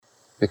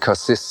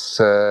because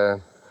this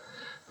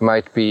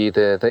might be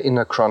the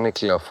inner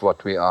chronicle of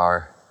what we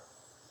are.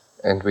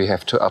 And we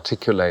have to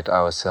articulate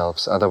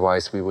ourselves,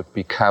 otherwise we would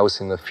be cows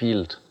in a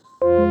field.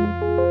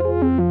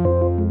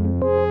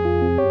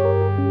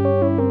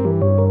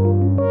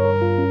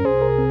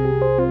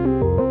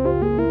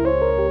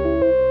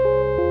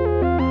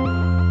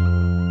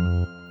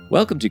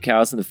 Welcome to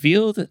Cows in the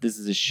Field. This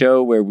is a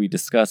show where we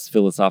discuss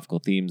philosophical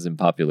themes in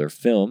popular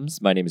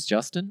films. My name is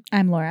Justin.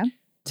 I'm Laura.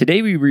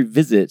 Today we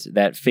revisit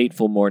that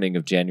fateful morning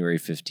of January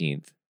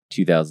 15th,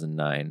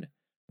 2009,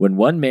 when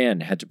one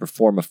man had to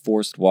perform a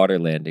forced water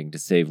landing to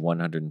save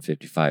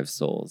 155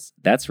 souls.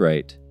 That's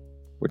right,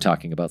 we're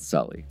talking about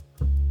Sully.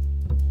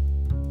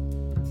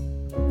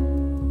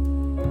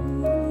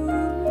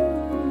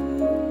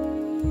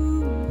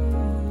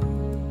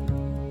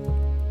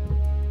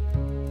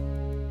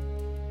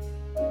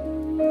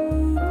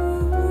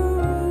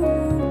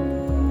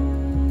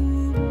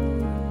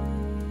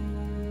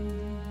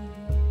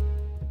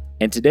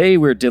 And today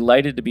we're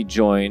delighted to be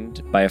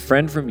joined by a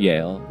friend from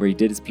Yale, where he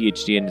did his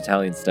PhD in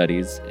Italian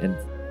studies, and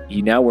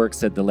he now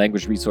works at the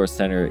Language Resource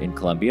Center in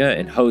Columbia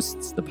and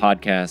hosts the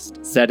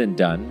podcast Said and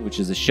Done, which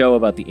is a show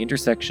about the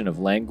intersection of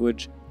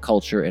language,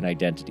 culture, and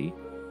identity.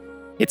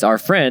 It's our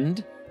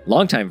friend,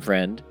 longtime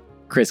friend,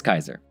 Chris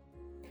Kaiser.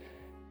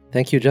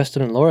 Thank you,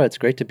 Justin and Laura. It's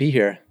great to be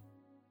here.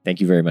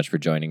 Thank you very much for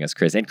joining us,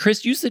 Chris. And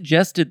Chris, you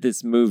suggested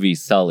this movie,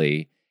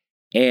 Sully,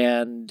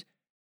 and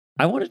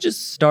I want to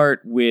just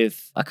start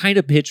with a kind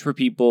of pitch for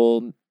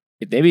people,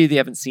 if maybe they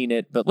haven't seen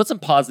it, but what's some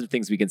positive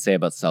things we can say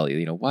about Sully?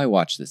 You know, why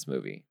watch this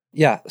movie?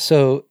 Yeah,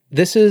 so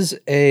this is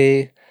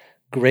a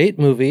great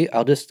movie.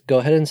 I'll just go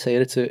ahead and say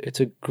it. It's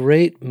a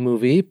great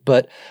movie,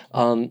 but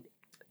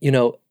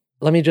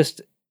let me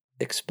just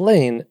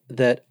explain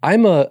that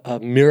I'm a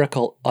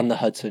Miracle on the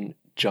Hudson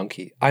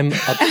junkie. I'm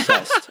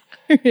obsessed.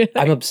 Really?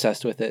 I'm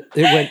obsessed with it.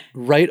 It went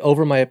right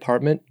over my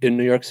apartment in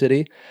New York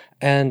City,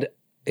 and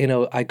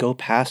I go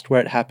past where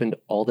it happened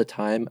all the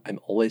time. I'm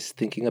always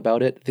thinking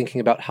about it,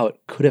 thinking about how it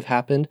could have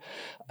happened.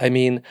 I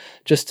mean,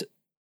 just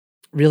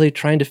really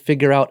trying to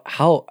figure out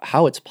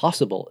how it's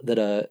possible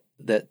that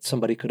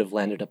somebody could have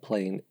landed a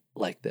plane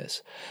like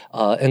this.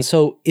 And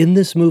so in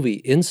this movie,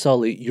 in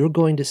Sully, you're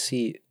going to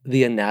see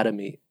the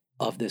anatomy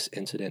of this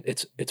incident.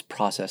 It's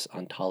process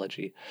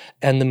ontology.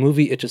 And the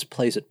movie, it just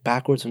plays it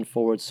backwards and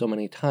forwards so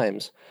many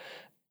times.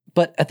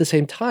 But at the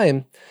same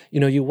time,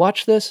 you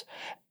watch this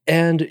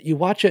and you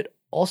watch it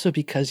also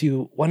because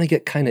you want to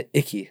get kind of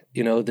icky.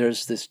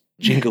 There's this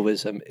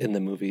jingoism in the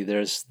movie.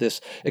 There's this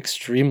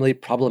extremely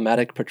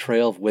problematic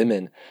portrayal of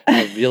women,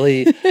 a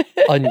really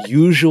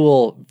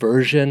unusual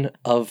version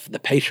of the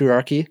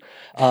patriarchy.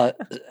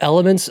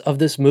 Elements of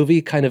this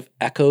movie kind of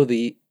echo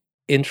the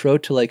intro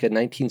to like a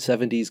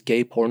 1970s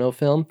gay porno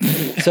film.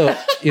 So,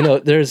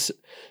 there's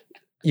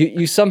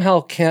you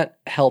somehow can't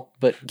help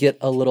but get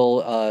a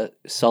little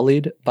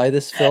sullied by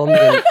this film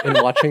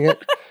in watching it.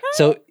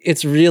 So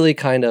it's really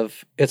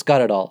it's got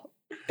it all.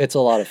 It's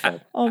a lot of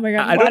fun. Oh my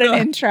God, what an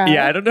intro.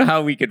 Yeah, I don't know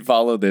how we could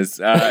follow this.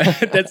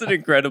 That's an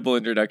incredible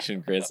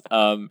introduction, Chris.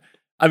 I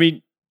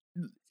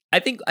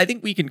think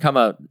we can come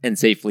out and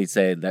safely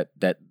say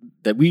that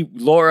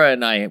Laura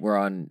and I were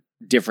on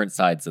different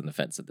sides of the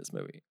fence of this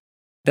movie.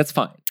 That's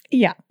fine.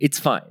 Yeah. It's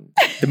fine.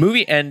 The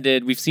movie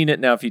ended. We've seen it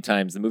now a few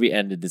times. The movie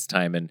ended this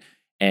time. And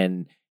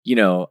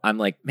I'm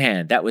like,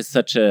 man, that was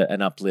such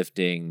an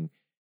uplifting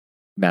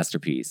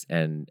masterpiece.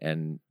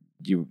 And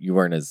you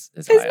weren't as high.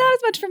 It's not as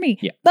much for me.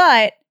 Yeah.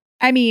 But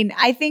I mean,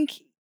 I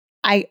think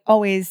I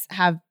always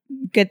have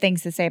good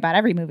things to say about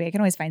every movie. I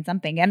can always find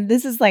something. And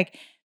this is like,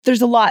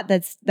 there's a lot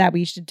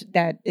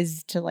that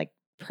is to like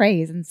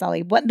praise in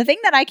Sully. The thing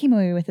that I came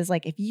away with is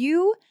like, if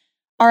you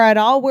are at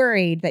all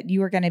worried that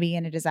you are going to be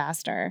in a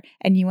disaster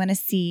and you want to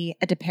see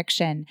a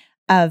depiction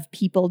of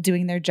people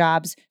doing their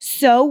jobs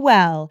so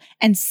well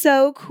and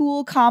so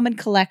cool, calm, and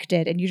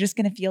collected, and you're just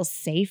going to feel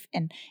safe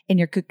and in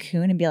your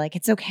cocoon and be like,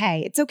 it's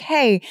okay.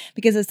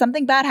 Because if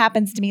something bad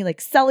happens to me, like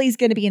Sully's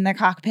going to be in the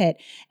cockpit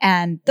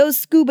and those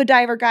scuba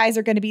diver guys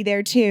are going to be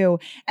there too.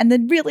 And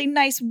the really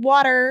nice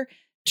water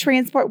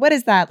transport, what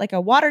is that? Like a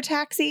water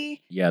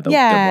taxi? Yeah.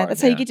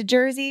 That's how you get to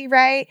Jersey,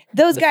 right?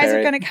 Those guys ferry.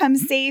 are going to come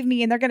save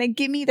me and they're going to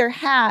give me their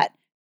hat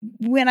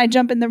when I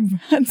jump in the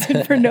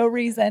Hudson for no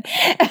reason.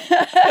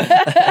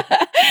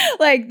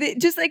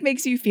 Just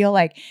makes you feel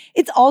like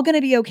it's all going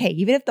to be okay.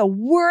 Even if the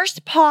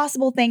worst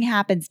possible thing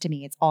happens to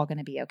me, it's all going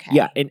to be okay.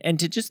 Yeah. And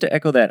to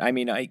echo that, I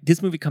mean,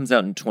 this movie comes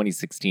out in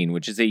 2016,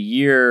 which is a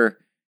year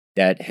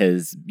that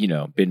has,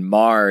 been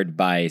marred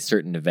by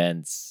certain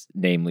events,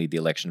 namely the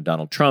election of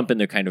Donald Trump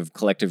and the kind of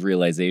collective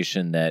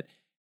realization that,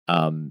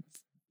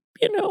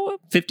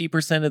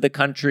 50% of the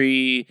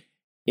country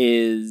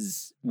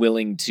is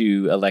willing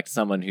to elect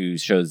someone who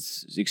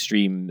shows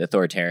extreme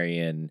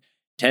authoritarian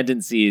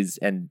tendencies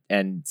and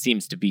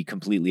seems to be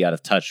completely out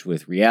of touch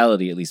with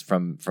reality, at least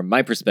from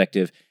my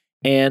perspective.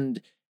 And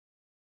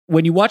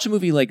when you watch a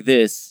movie like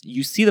this,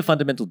 you see the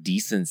fundamental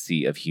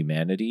decency of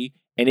humanity,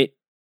 and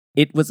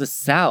it was a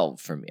salve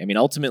for me. I mean,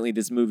 ultimately,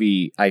 this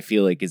movie, I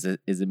feel like, is a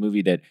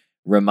movie that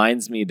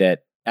reminds me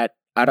that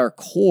at our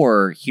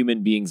core,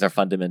 human beings are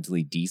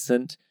fundamentally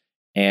decent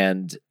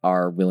and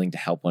are willing to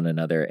help one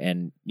another.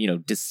 And,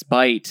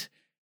 despite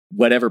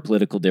whatever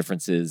political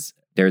differences,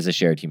 there's a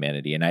shared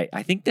humanity. And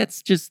I think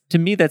that's just, to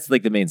me, that's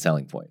like the main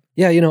selling point.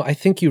 Yeah, I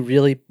think you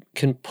really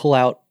can pull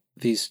out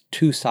these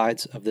two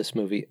sides of this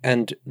movie.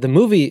 And the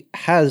movie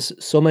has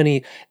so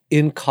many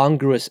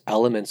incongruous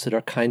elements that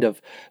are kind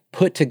of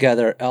put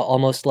together,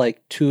 almost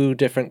like two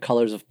different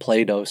colors of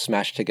Play-Doh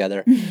smashed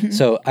together.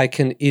 So I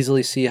can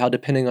easily see how,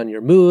 depending on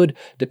your mood,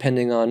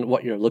 depending on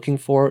what you're looking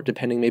for,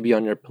 depending maybe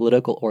on your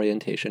political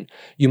orientation,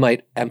 you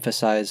might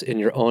emphasize in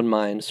your own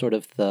mind sort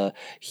of the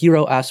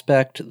hero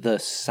aspect, the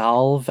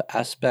salve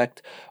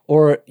aspect,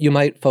 or you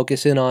might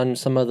focus in on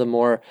some of the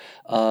more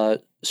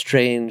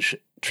strange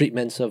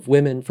treatments of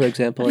women, for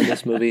example, in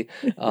this movie,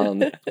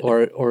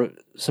 or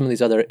some of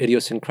these other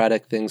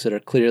idiosyncratic things that are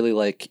clearly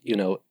like,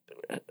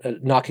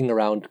 knocking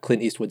around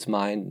Clint Eastwood's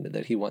mind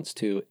that he wants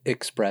to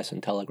express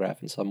and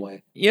telegraph in some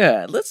way.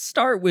 Yeah, let's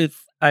start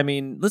with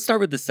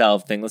the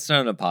salve thing. Let's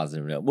start on a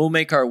positive note. We'll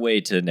make our way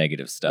to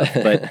negative stuff.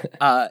 But,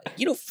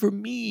 for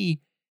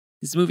me,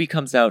 this movie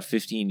comes out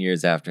 15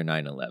 years after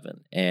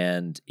 9/11,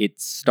 and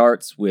it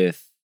starts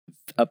with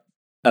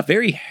a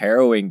very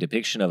harrowing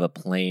depiction of a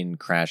plane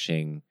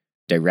crashing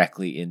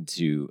directly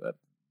into,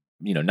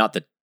 not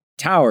the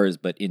towers,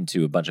 but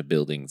into a bunch of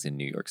buildings in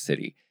New York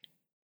City.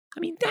 I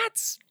mean,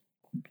 that's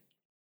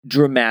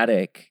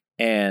dramatic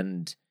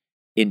and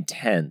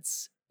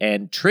intense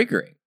and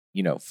triggering,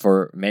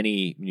 for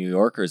many New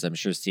Yorkers. I'm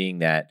sure seeing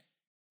that,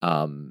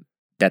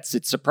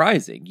 it's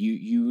surprising.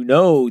 You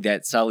know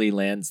that Sully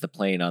lands the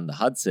plane on the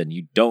Hudson.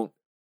 You don't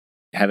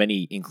have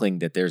any inkling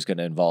that there's going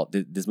to involve,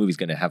 this movie's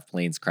going to have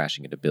planes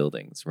crashing into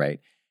buildings, right?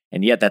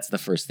 And yet that's the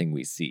first thing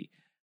we see.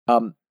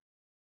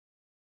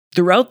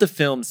 Throughout the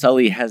film,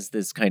 Sully has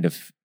this kind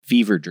of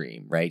fever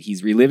dream, right?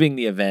 He's reliving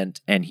the event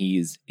and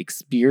he's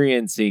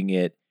experiencing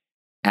it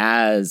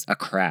as a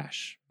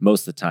crash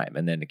most of the time.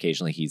 And then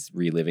occasionally he's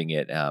reliving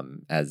it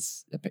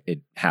as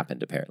it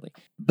happened, apparently.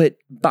 But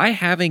by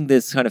having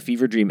this kind of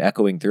fever dream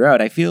echoing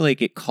throughout, I feel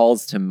like it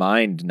calls to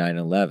mind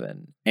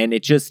 9/11. And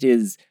it just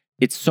is,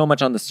 it's so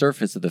much on the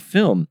surface of the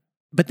film.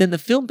 But then the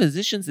film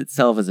positions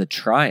itself as a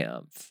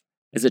triumph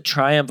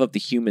of the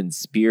human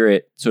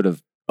spirit sort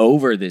of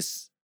over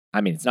this. I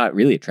mean, it's not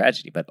really a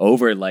tragedy, but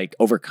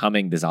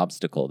overcoming this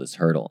obstacle, this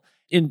hurdle.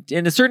 In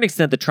a certain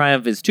extent, the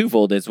triumph is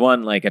twofold. It's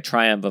one, like a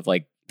triumph of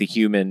like the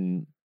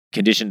human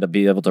condition to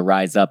be able to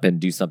rise up and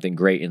do something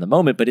great in the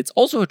moment. But it's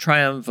also a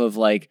triumph of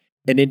like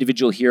an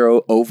individual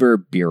hero over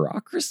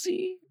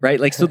bureaucracy, right?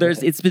 Like, so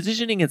it's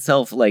positioning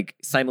itself like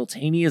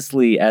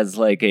simultaneously as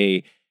like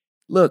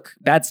look,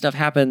 bad stuff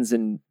happens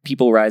and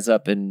people rise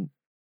up and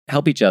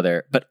help each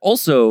other. But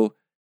also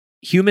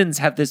humans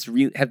have this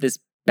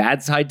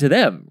bad side to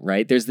them,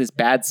 right? There's this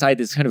bad side,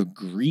 this kind of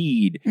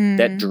greed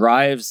that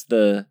drives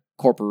the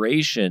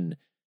corporation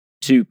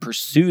to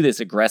pursue this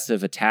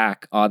aggressive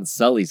attack on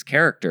Sully's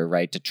character,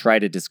 right? To try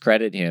to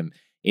discredit him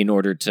in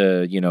order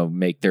to,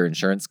 make their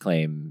insurance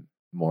claim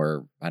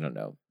more,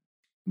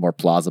 more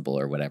plausible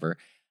or whatever.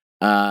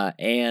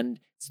 And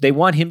so they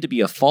want him to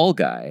be a fall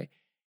guy.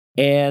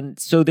 And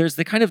so there's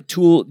the kind of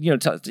tool,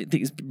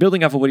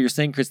 building off of what you're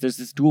saying, Chris, there's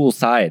this dual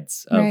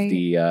sides of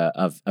the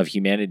of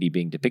humanity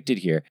being depicted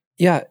here.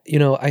 Yeah,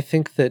 I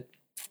think that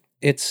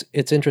it's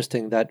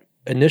interesting, that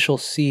initial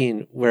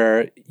scene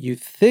where you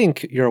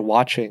think you're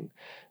watching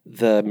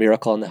the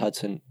miracle on the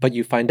Hudson, but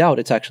you find out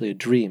it's actually a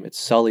dream. It's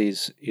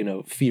Sully's,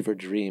 fever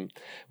dream,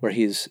 where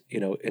he's,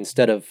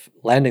 instead of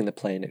landing the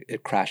plane,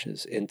 it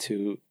crashes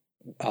into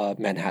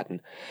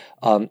Manhattan.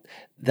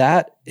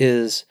 That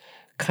is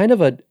kind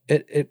of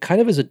it kind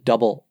of is a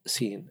double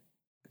scene,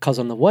 because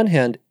on the one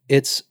hand,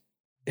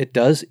 it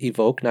does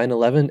evoke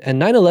 9/11,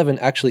 and 9/11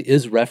 actually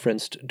is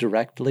referenced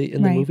directly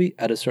in the movie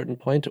at a certain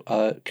point.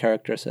 A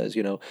character says,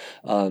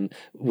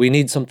 we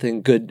need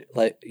something good,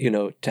 like,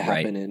 to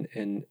happen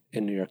in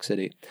New York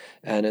City.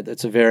 And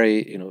it's a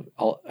very,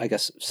 I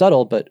guess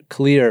subtle but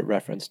clear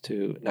reference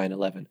to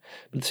 9/11.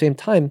 But at the same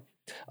time,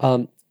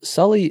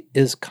 Sully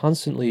is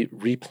constantly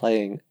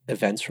replaying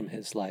events from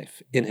his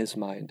life in his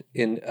mind,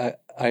 in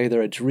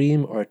either a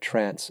dream or a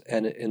trance.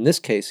 And in this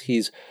case,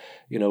 he's,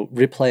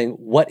 replaying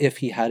what if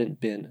he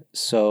hadn't been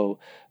so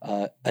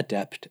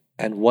adept,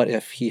 and what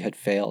if he had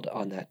failed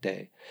on that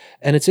day.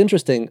 And it's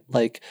interesting,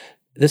 like,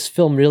 this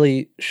film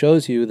really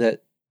shows you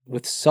that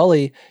with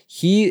Sully,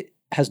 he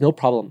has no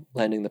problem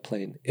landing the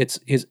plane.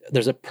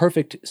 There's a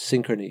perfect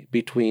synchrony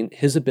between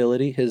his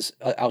ability, his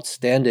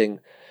outstanding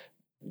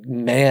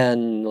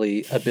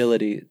manly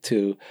ability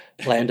to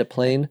land a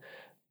plane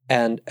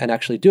and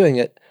actually doing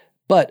it.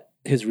 But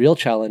his real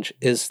challenge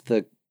is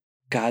the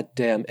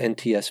goddamn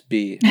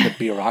NTSB, the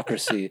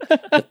bureaucracy,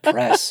 the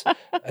press.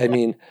 I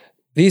mean,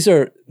 these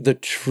are the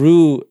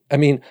true,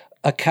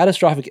 a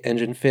catastrophic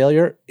engine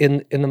failure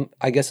in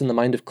the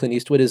mind of Clint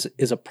Eastwood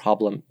is a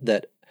problem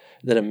that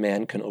a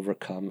man can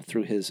overcome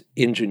through his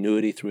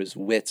ingenuity, through his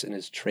wits and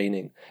his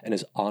training and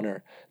his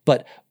honor.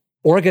 But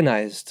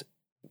organized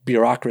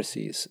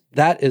bureaucracies,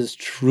 that is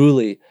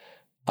truly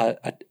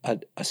a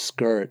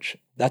scourge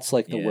That's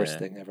like the worst Yeah.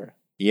 thing ever.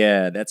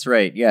 Yeah, that's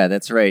right. Yeah,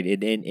 that's right.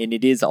 And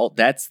it is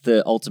that's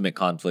the ultimate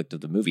conflict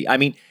of the movie. I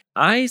mean,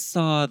 I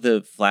saw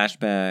the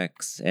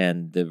flashbacks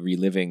and the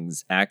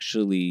relivings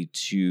actually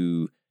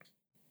to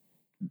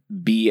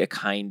be a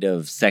kind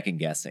of second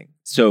guessing.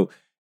 So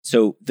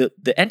the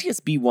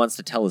NTSB wants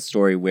to tell a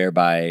story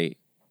whereby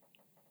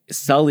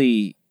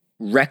Sully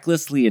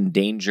recklessly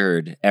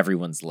endangered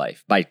everyone's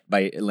life by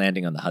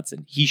landing on the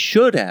Hudson. He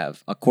should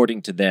have,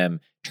 according to them,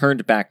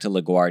 turned back to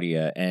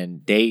LaGuardia,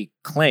 and they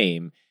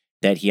claim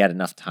that he had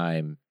enough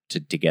time to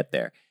get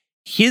there.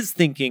 His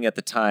thinking at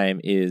the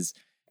time is,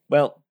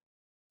 well,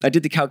 I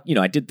did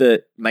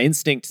my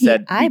instinct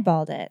said He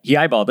eyeballed it. He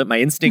eyeballed it. My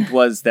instinct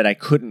was that I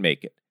couldn't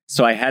make it.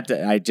 So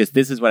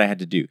this is what I had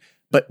to do.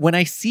 But when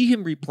I see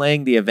him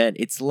replaying the event,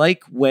 it's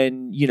like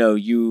when,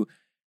 you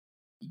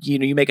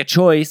make a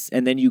choice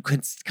and then you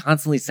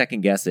constantly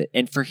second guess it.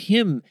 And for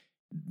him,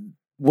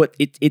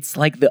 it's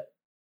like the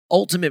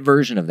ultimate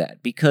version of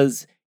that,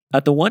 because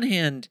at the one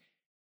hand,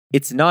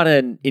 it's not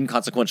an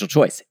inconsequential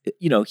choice.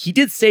 He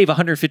did save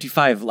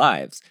 155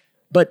 lives,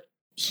 but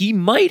he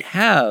might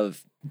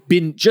have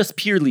been just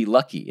purely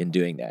lucky in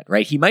doing that,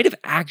 right? He might have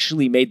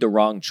actually made the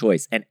wrong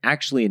choice and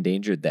actually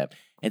endangered them.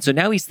 And so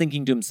now he's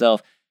thinking to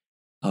himself,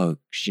 oh,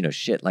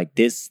 shit, like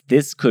this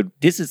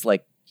is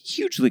like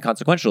hugely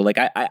consequential. Like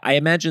I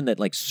imagine that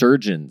like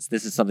surgeons,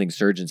 this is something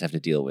surgeons have to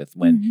deal with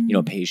when,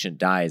 a patient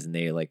dies and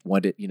they like,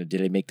 did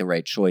they make the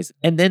right choice?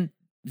 And then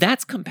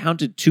that's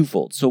compounded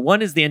twofold. So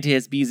one is the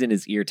NTSB's in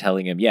his ear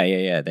telling him,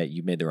 yeah, that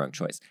you made the wrong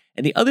choice.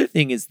 And the other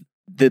thing is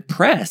the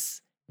press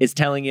is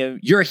telling him,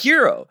 you're a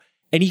hero.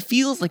 And he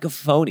feels like a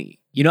phony.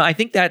 I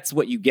think that's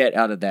what you get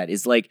out of that,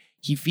 is like,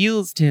 he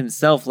feels to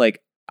himself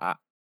like,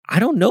 I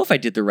don't know if I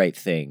did the right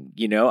thing.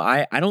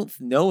 I don't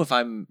know if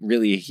I'm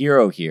really a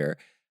hero here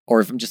or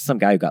if I'm just some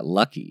guy who got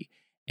lucky.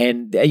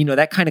 And,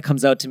 that kind of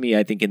comes out to me,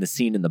 I think, in the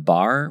scene in the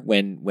bar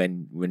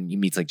when he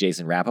meets like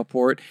Jason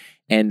Rappaport,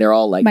 and they're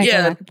all like,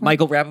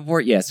 Michael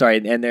Rappaport. Yeah, sorry.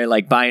 And they're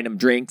like buying him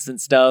drinks and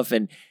stuff.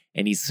 And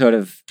he's sort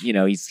of,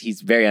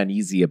 he's very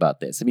uneasy about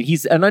this. I mean,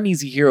 he's an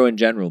uneasy hero in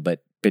general,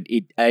 but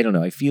I don't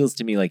know. It feels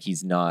to me like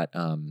he's not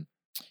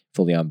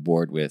fully on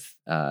board with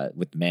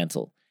the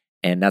mantle.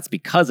 And that's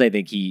because I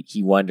think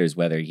he wonders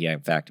whether he in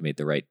fact made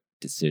the right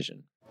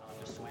decision.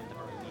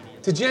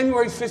 To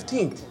January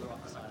 15th.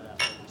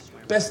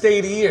 Best day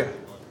of the year.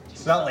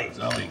 Sully.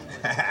 surreal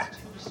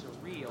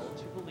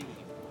to believe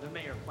the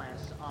mayor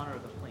plans to honor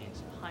the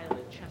plane's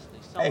pilot, Chesley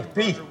Hey, Sullenberger,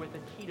 Pete. with the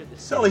key to the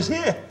Sully's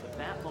city. here. But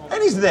that moment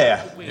And he's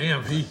there. was awaited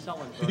Damn, for he's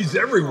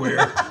Sullenberger. everywhere.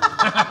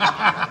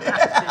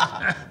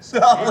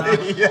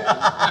 Sully.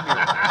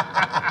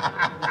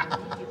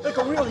 Like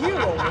a real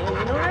hero, man, you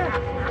know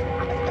that?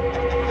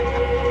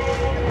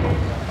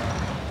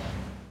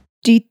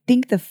 Do you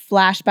think the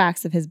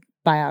flashbacks of his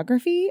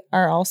biography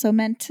are also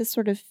meant to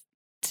sort of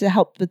to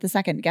help with the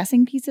second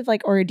guessing piece of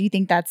like, or do you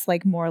think that's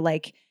like more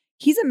like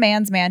he's a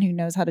man's man who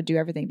knows how to do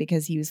everything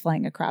because he was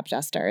flying a crop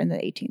duster in the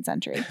 18th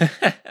century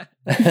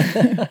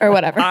or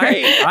whatever?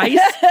 I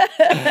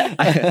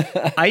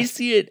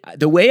see it.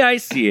 The way I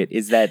see it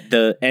is that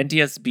the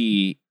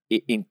NTSB,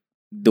 in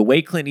the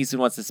way Clint Eastwood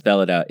wants to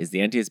spell it out, is the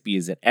NTSB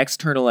is an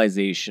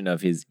externalization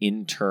of his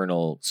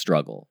internal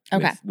struggle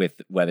with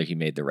whether he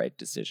made the right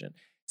decision.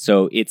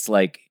 So it's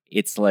like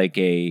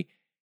a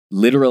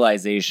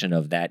literalization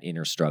of that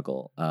inner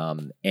struggle,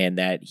 and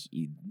that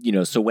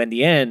so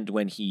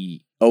when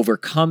he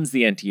overcomes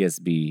the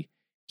NTSB,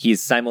 he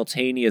is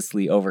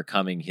simultaneously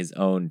overcoming his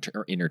own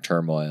inner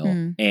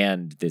turmoil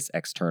and this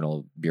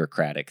external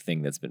bureaucratic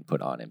thing that's been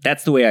put on him.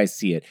 That's the way I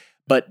see it.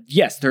 But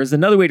yes, there's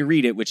another way to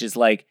read it, which is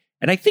like,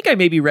 and I think I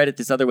maybe read it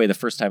this other way the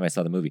first time I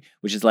saw the movie,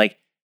 which is like,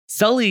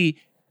 Sully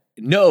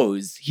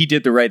knows he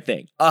did the right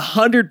thing.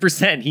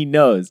 100% he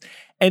knows.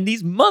 And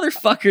these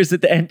motherfuckers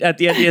at the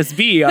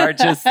NTSB are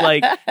just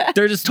like,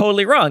 they're just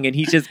totally wrong. And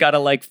he just got to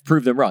like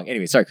prove them wrong.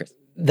 Anyway, sorry, Chris.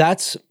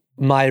 That's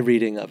my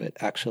reading of it,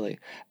 actually.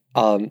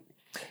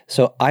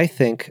 So I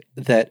think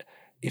that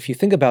if you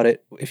think about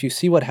it, if you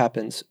see what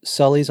happens,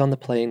 Sully's on the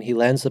plane, he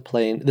lands the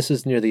plane. This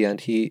is near the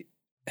end. He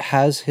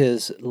has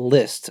his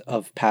list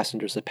of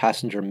passengers, a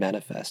passenger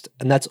manifest,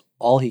 and that's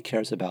all he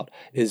cares about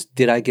is,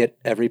 did I get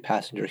every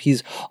passenger?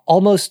 He's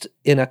almost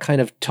in a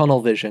kind of tunnel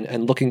vision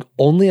and looking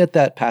only at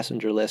that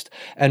passenger list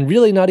and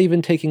really not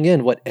even taking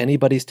in what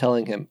anybody's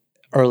telling him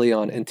early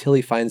on until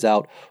he finds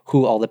out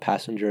who all the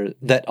passengers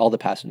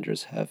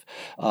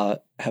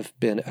have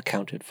been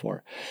accounted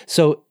for.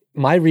 So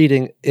my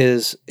reading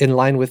is in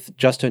line with,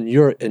 Justin,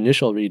 your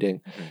initial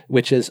reading,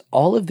 which is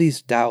all of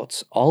these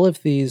doubts, all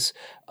of these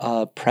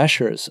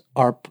pressures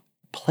are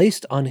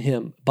placed on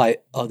him by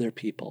other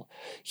people.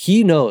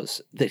 He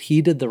knows that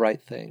he did the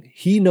right thing.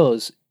 He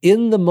knows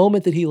in the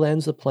moment that he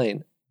lands the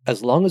plane,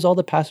 as long as all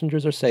the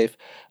passengers are safe,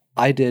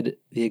 I did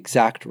the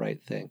exact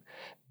right thing.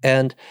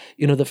 And,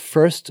 the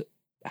first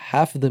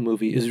half of the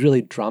movie is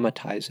really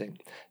dramatizing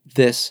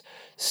this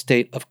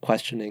state of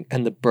questioning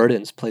and the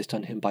burdens placed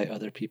on him by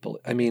other people.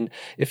 I mean,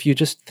 if you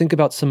just think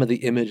about some of the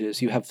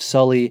images, you have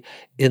Sully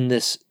in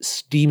this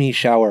steamy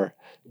shower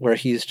where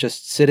he's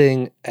just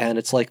sitting and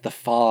it's like the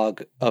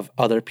fog of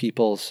other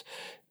people's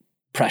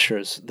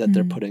pressures that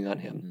they're putting on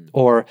him.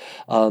 Or,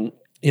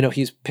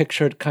 he's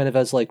pictured kind of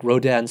as like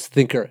Rodin's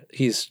thinker.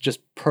 He's just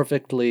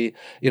perfectly,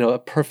 a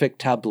perfect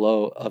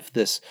tableau of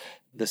this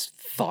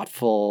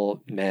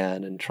thoughtful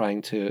man and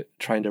trying to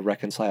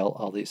reconcile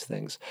all these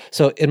things.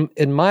 So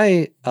in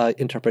my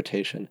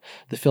interpretation,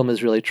 the film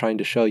is really trying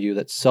to show you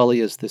that Sully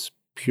is this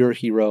pure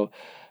hero,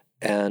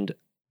 and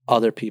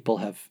other people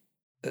have,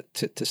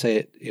 to say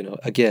it,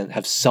 again,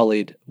 have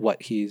sullied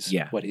what he's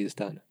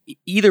done.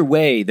 Either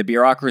way, the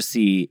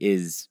bureaucracy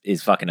is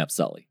fucking up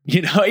Sully.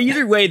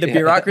 Either way, the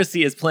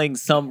bureaucracy is playing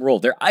some role.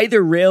 They're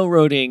either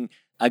railroading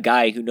a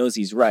guy who knows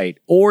he's right,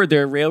 or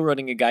they're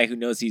railroading a guy who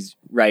knows he's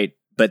right,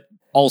 but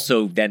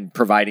also then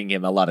providing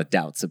him a lot of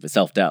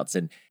self-doubts.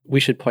 And we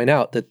should point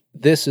out that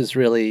this is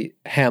really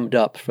hammed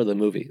up for the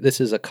movie. This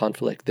is a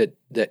conflict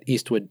that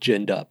Eastwood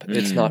ginned up.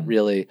 It's not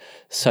really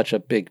such a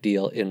big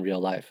deal in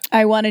real life.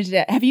 I wanted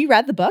to. Have you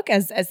read the book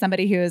as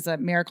somebody who is a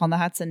Miracle on the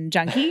Hudson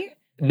junkie?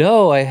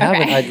 No, I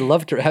haven't. Okay. I'd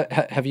love to.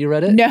 Have you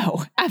read it?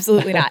 No,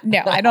 absolutely not.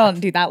 No, I don't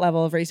do that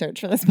level of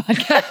research for this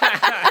podcast.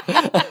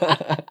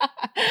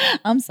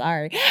 I'm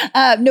sorry.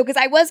 No, because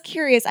I was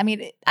curious.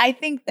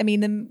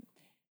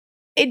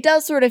 It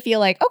does sort of feel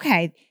like,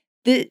 okay,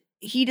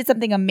 he did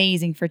something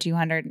amazing for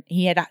 200.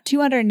 He had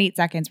 208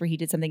 seconds where he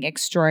did something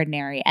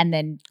extraordinary. And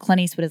then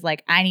Clint Eastwood is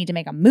like, I need to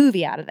make a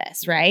movie out of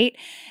this, right?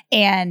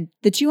 And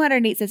the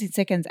 208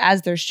 seconds,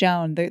 as they're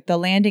shown,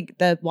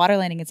 the water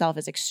landing itself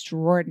is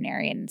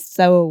extraordinary and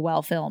so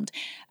well filmed.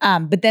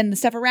 But then the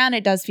stuff around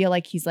it does feel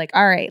like he's like,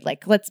 all right,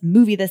 like, let's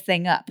movie this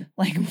thing up.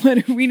 Like,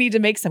 we need to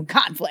make some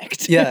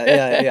conflict.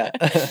 Yeah.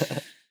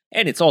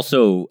 And it's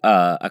also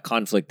a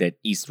conflict that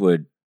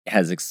Eastwood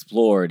has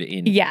explored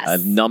in a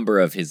number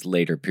of his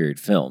later period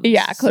films.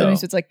 Yeah, Clint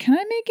Eastwood's like, can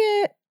I make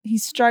it?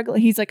 He's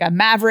struggling. He's like a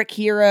maverick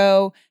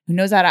hero who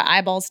knows how to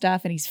eyeball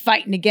stuff, and he's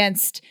fighting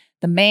against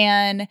the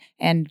man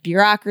and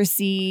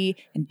bureaucracy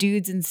and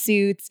dudes in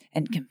suits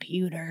and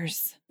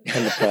computers.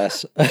 And the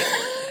press.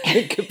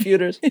 And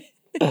computers.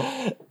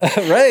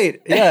 Right,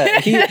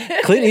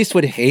 yeah. Clint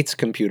Eastwood hates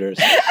computers.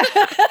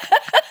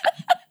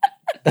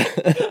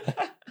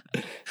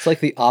 It's like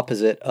the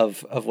opposite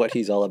of what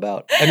he's all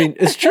about. I mean,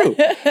 it's true.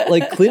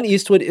 Like, Clint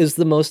Eastwood is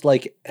the most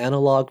like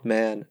analog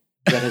man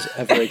that has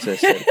ever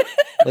existed.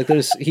 Like,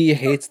 he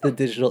hates the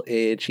digital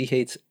age. He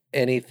hates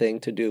anything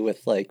to do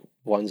with like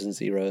ones and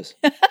zeros.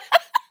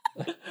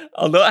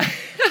 Although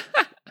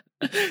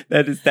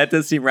that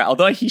does seem right.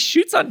 Although he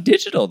shoots on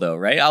digital though,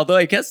 right? Although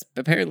I guess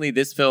apparently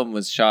this film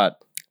was shot.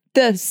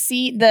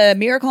 The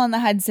Miracle on the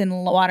Hudson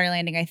water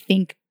landing, I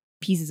think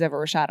pieces of it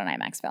were shot on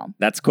IMAX film.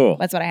 That's cool.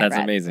 That's what I had That's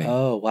read. amazing.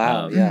 Oh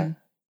wow, yeah.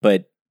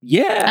 But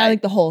yeah, I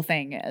think the whole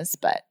thing is,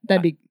 but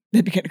that'd be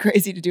kind of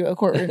crazy to do a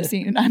courtroom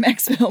scene in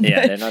IMAX film.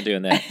 Yeah, they're not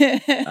doing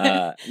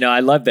that. No, I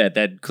love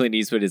that Clint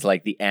Eastwood is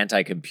like the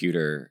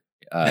anti-computer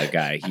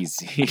guy.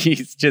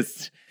 He's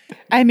just.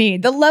 I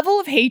mean, the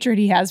level of hatred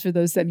he has for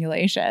those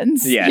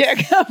simulations. Yes. Yeah,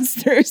 comes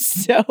through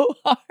so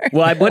hard.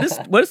 Well, what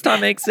does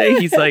Tom Hanks say?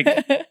 He's like,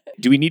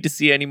 do we need to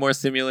see any more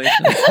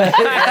simulations?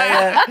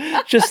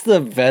 Yeah. Just the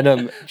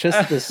venom,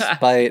 just the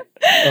spite.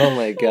 Oh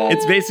my God.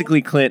 It's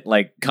basically Clint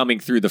like coming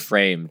through the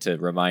frame to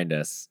remind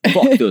us,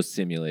 fuck those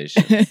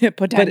simulations.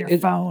 Put down your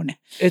phone.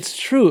 It's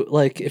true.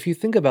 Like, if you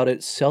think about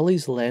it,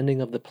 Sully's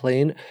landing of the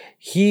plane,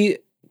 he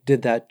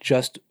did that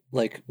just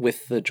like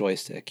with the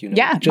joystick,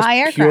 Yeah, just my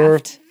aircraft. Pure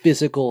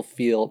physical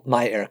feel,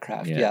 my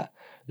aircraft. Yeah.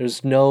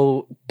 There's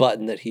no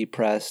button that he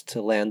pressed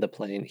to land the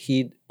plane.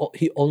 He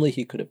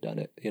could have done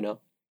it,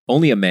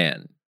 Only a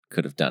man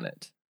could have done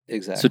it.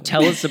 Exactly. So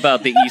tell us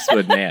about the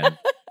Eastwood man.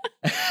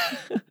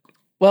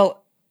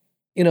 Well,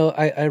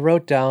 I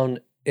wrote down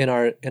in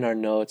our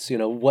notes,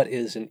 what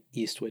is an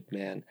Eastwood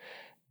man?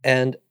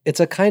 And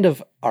it's a kind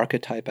of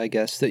archetype, I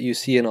guess, that you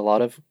see in a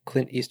lot of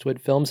Clint Eastwood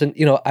films. And,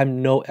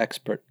 I'm no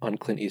expert on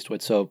Clint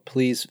Eastwood, so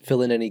please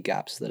fill in any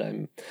gaps that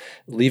I'm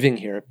leaving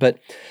here. But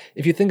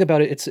if you think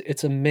about it,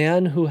 it's a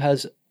man who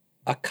has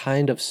a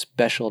kind of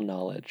special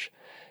knowledge.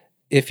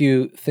 If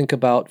you think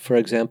about, for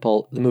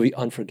example, the movie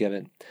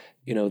Unforgiven,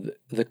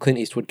 the Clint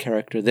Eastwood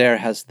character there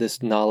has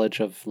this knowledge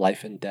of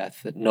life and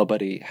death that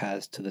nobody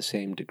has to the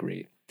same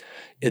degree.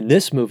 In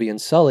this movie, in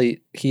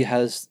Sully, he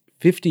has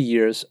 50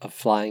 years of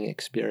flying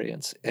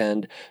experience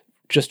and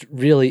just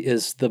really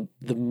is the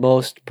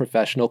most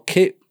professional,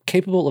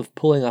 capable of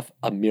pulling off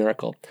a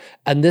miracle.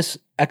 And this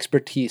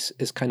expertise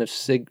is kind of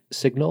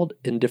signaled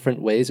in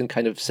different ways, in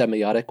kind of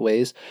semiotic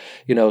ways.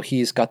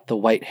 He's got the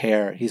white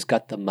hair, he's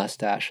got the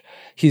mustache,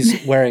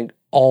 he's wearing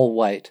all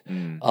white.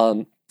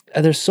 And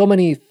there's so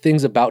many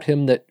things about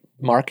him that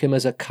mark him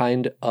as a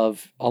kind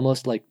of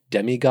almost like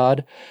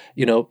demigod.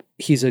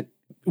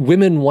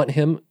 Women want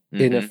him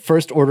in a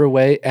first order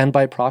way and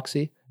by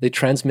proxy.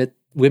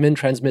 Women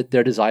transmit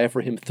their desire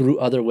for him through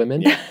other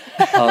women.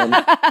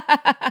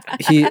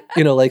 He,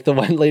 like the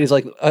one lady's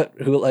like,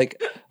 who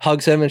like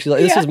hugs him and she's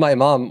like, this is my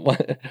mom.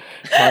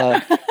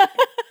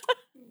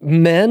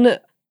 Men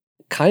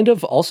kind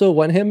of also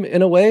want him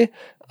in a way.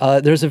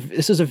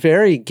 This is a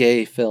very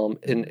gay film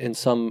in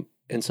some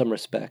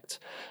respects.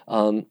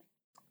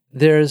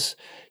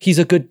 He's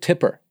a good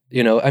tipper,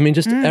 you know. I mean,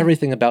 just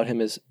everything about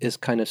him is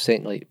kind of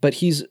saintly, but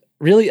he's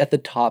really at the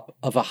top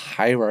of a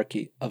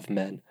hierarchy of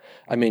men.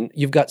 I mean,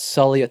 you've got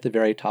Sully at the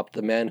very top,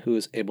 the man who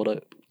is able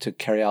to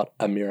carry out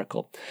a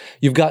miracle.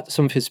 You've got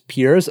some of his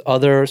peers,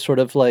 other sort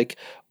of like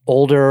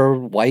older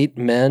white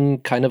men,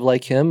 kind of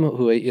like him,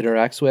 who he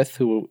interacts with,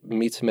 who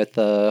meets him at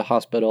the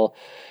hospital.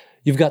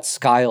 You've got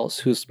Skiles,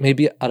 who's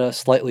maybe at a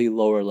slightly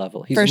lower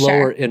level. He's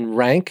lower in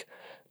rank,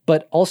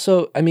 but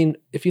also, I mean,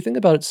 if you think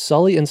about it,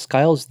 Sully and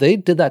Skiles, they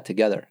did that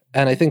together.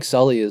 And I think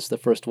Sully is the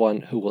first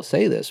one who will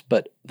say this,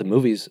 but the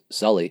movie's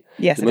Sully.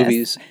 Yes, the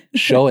movie's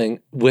showing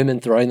women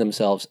throwing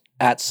themselves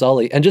at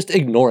Sully and just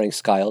ignoring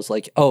Skiles,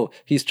 like, oh,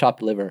 he's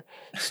chopped liver,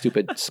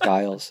 stupid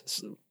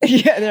Skiles.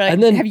 Yeah, they're like,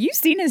 and then, have you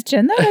seen his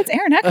chin though? That's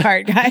Aaron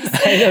Eckhart, guys.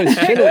 I know, his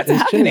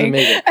chin is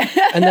amazing.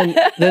 And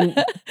then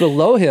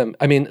below him,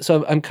 I mean,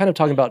 so I'm kind of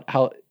talking about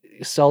how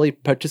Sully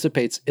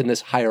participates in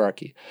this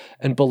hierarchy.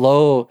 And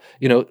below,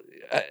 you know,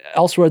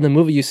 elsewhere in the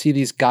movie, you see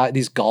these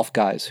golf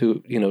guys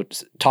who, you know,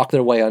 talk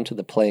their way onto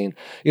the plane.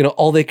 You know,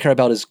 all they care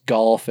about is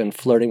golf and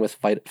flirting with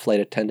flight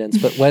attendants.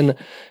 But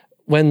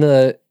when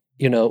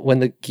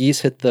the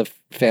geese hit the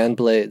fan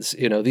blades,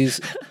 you know,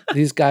 these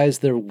guys,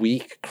 they're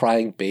weak,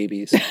 crying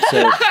babies.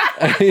 So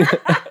I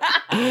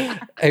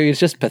mean, it's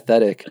just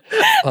pathetic.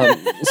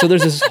 So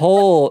there's this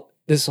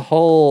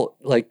whole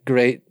like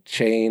great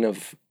chain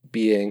of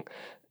being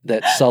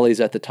that Sully's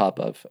at the top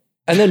of,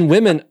 and then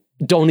women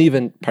don't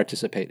even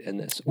participate in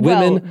this.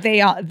 Women,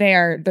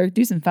 they're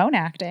do some phone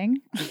acting.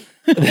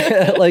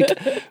 Like,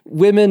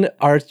 women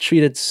are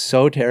treated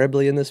so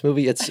terribly in this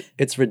movie.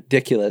 It's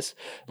ridiculous.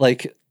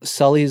 Like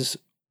Sully's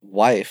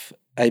wife,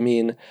 I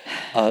mean,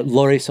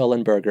 Laurie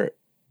Sullenberger,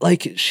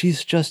 like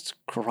she's just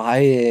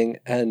crying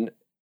and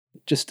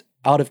just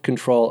out of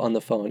control on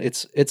the phone.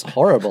 It's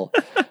horrible.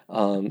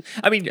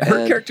 I mean,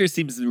 her character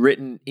seems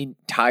written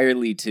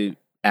entirely to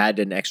add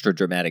an extra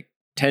dramatic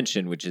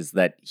tension, which is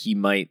that he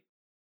might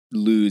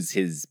lose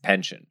his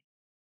pension.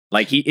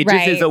 Like it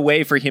just is a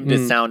way for him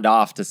to sound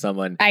off to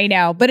someone. I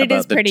know, but it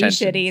is pretty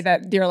tensions. shitty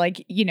that you're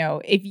like, you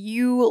know, if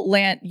you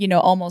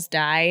almost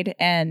died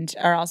and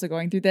are also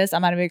going through this,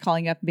 I'm not gonna be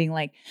calling you up and being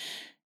like,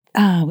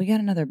 we got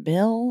another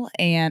bill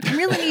and I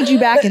really need you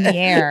back in the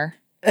air.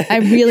 I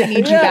really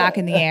need you back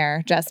in the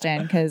air,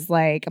 Justin, because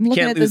like I'm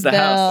looking at this bill.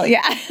 House.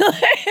 Yeah.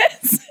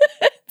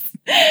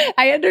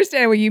 I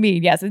understand what you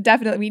mean. Yes, it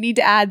definitely. We need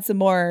to add some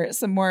more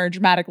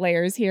dramatic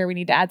layers here. We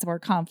need to add some more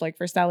conflict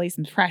for Sully,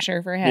 some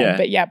pressure for him. Yeah.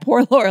 But yeah,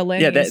 poor Laura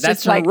Lynn. Yeah, that's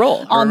just her like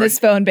role. on this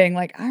phone, being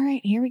like, "All right,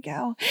 here we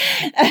go."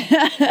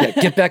 Yeah,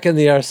 get back in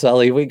the air,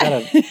 Sully. We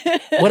gotta.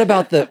 What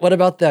about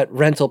that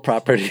rental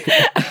property?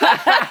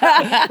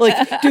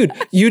 Like, dude,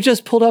 you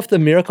just pulled off the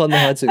Miracle on the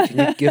Hudson. Can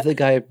you give the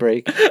guy a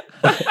break?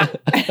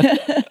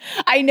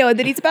 I know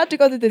that he's about to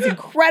go through this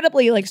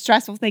incredibly like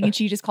stressful thing, and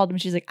she just called him.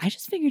 And she's like, "I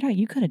just figured out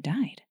you could have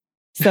died.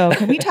 So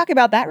can we talk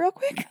about that real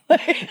quick?"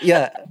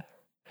 Yeah.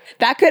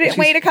 That couldn't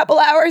wait a couple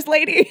hours,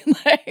 lady.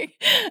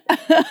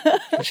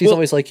 She's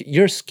always like,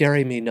 "You're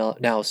scaring me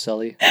now,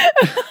 Sully."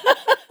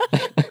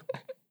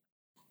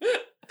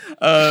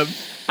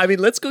 I mean,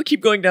 let's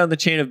keep going down the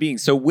chain of being.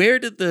 So where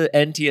did the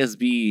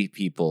NTSB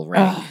people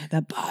rank? Oh,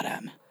 the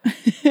bottom.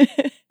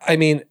 I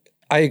mean,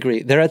 I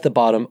agree. They're at the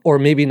bottom, or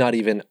maybe not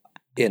even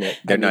in it.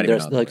 They're not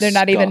even like they're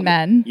not even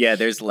men. Yeah,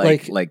 there's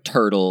like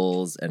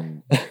turtles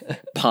and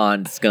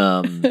pond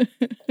scum,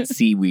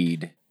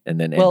 seaweed, and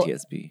then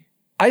NTSB.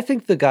 I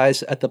think the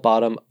guys at the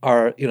bottom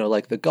are, you know,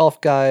 like the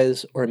golf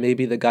guys, or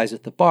maybe the guys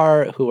at the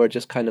bar who are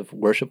just kind of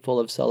worshipful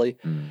of Sully,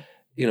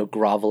 you know,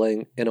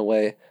 groveling in a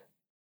way.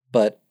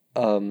 But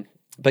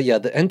yeah,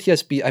 the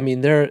NTSB, I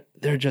mean, they're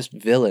just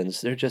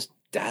villains. They're just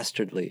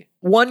dastardly.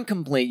 One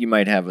complaint you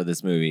might have with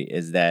this movie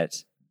is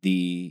that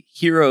the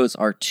heroes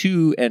are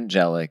too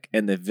angelic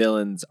and the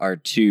villains are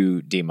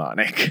too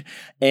demonic.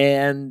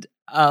 And,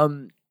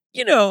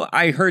 you know,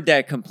 I heard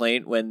that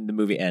complaint when the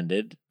movie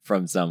ended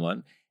from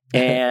someone.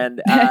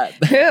 And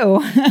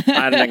who?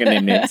 I'm not going to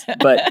name names.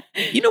 But,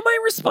 you know, my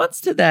response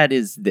to that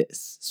is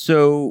this.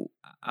 So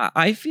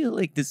I feel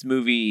like this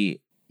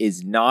movie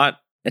is not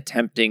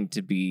attempting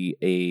to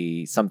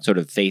be some sort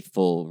of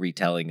faithful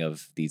retelling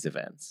of these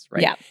events,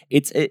 right? Yeah.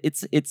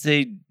 It's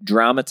a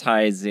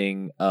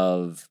dramatizing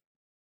of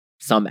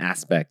some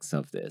aspects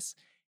of this.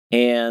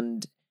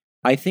 And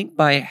I think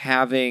by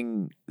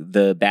having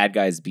the bad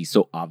guys be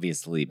so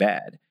obviously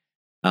bad,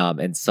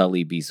 and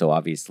Sully be so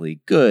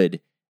obviously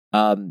good,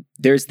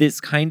 there's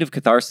this kind of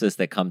catharsis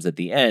that comes at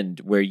the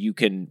end where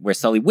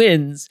Sully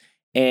wins.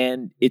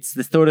 And it's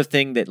the sort of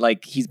thing that,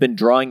 like, he's been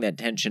drawing that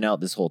tension out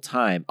this whole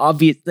time.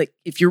 Obvious, like,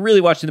 if you're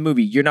really watching the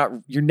movie,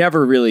 you're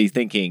never really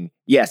thinking,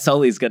 yeah,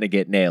 Sully's going to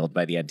get nailed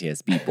by the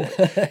NTSB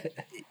boy.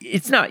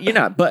 You're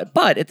not.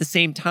 But at the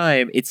same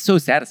time, it's so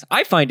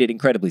satisfying. I find it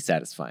incredibly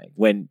satisfying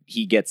when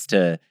he gets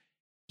to,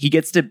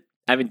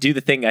 I mean, do the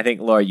thing I think,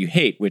 Laura, you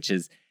hate, which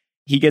is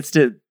he gets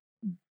to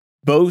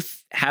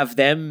both have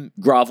them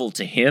grovel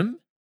to him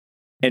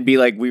and be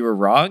like, we were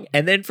wrong.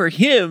 And then for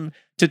him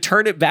to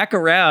turn it back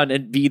around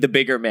and be the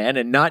bigger man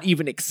and not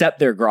even accept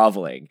their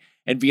groveling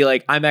and be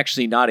like, I'm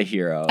actually not a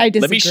hero. I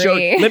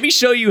disagree. Let me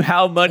show you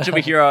how much of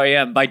a hero I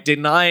am by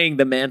denying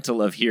the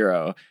mantle of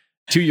hero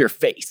to your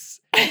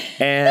face.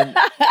 And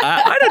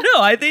I don't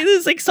know. I think this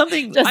is like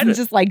something. Justin's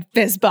just like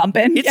fist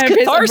bumping. It's Yeah,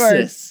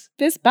 catharsis.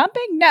 Fist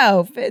bumping?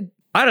 No.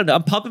 I don't know.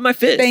 I'm pumping my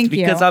fist Thank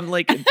you. because I'm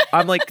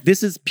like,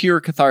 this is pure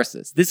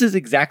catharsis. This is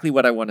exactly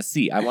what I want to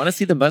see. I want to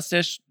see the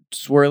mustache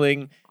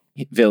swirling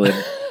villain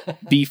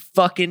be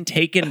fucking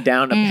taken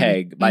down a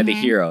peg by the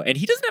hero. And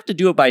he doesn't have to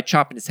do it by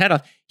chopping his head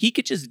off. He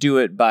could just do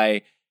it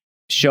by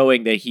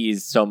showing that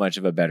he's so much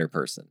of a better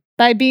person.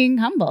 By being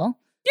humble.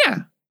 Yeah.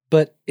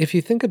 But if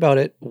you think about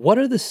it, what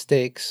are the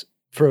stakes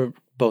for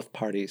both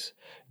parties?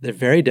 They're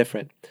very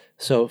different.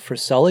 So for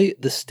Sully,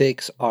 the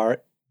stakes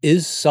are,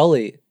 is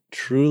Sully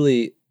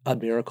truly a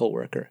miracle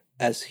worker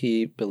as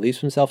he believes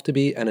himself to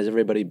be and as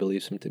everybody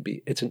believes him to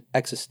be? It's an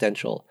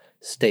existential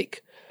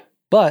stake.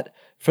 But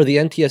for the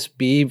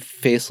NTSB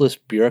faceless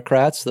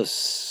bureaucrats, the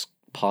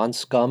pawn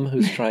scum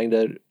who's trying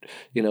to,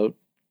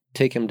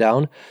 take him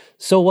down,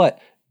 so what?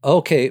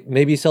 Okay,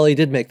 maybe Sully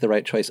did make the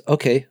right choice.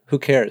 Okay, who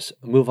cares?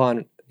 Move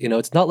on.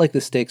 It's not like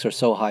the stakes are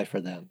so high for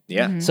them.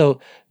 Yeah. So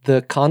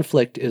the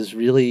conflict is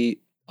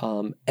really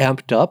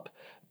amped up,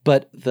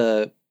 but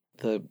the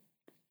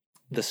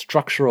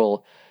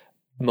structural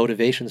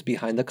motivations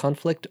behind the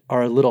conflict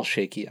are a little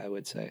shaky, I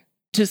would say.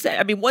 To say,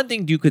 I mean, one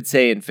thing you could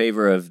say in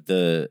favor of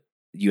the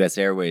US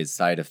Airways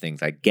side of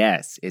things, I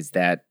guess, is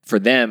that for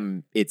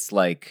them, it's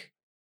like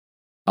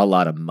a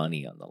lot of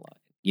money on the line.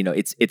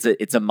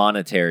 It's a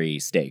monetary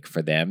stake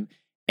for them.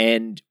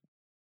 And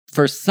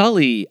for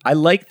Sully, I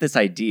like this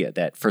idea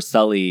that for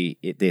Sully,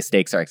 the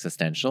stakes are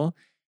existential.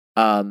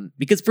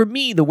 Because for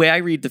me, the way I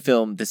read the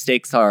film, the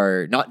stakes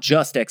are not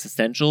just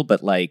existential,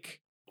 but like,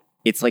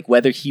 it's like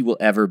whether he will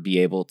ever be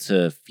able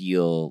to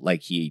feel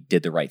like he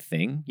did the right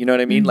thing. You know what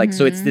I mean? Like,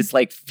 so it's this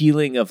like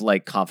feeling of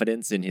like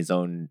confidence in his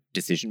own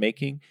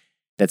decision-making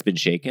that's been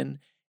shaken.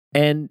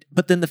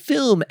 But then the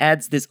film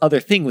adds this other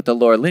thing with the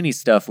Laura Linney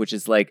stuff, which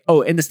is like,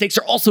 oh, and the stakes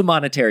are also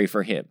monetary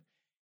for him,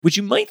 which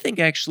you might think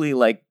actually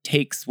like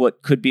takes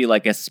what could be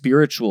like a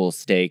spiritual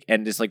stake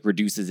and just like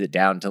reduces it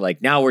down to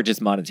like, now we're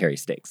just monetary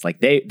stakes. Like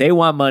they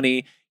want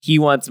money. He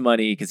wants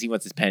money because he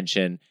wants his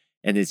pension.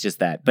 And it's just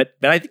that. But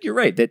I think you're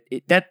right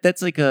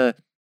that's like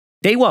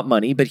they want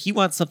money, but he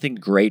wants something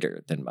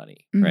greater than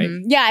money, right?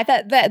 Yeah, I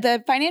thought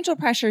the financial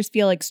pressures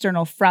feel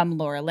external from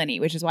Laura Linney,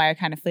 which is why I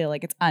kind of feel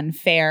like it's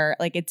unfair.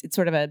 Like it's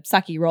sort of a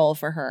sucky role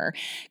for her.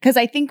 Because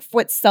I think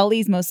what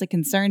Sully's mostly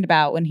concerned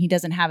about when he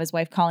doesn't have his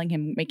wife calling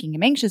him, making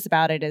him anxious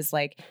about it is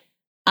like,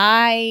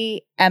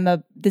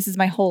 this is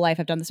my whole life.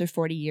 I've done this for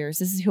 40 years.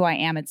 This is who I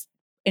am. It's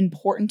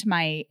important to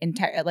my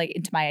entire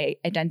into my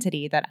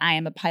identity that I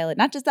am a pilot.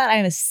 Not just that, I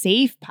am a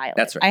safe pilot.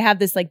 That's right. I have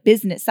this like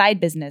side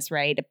business,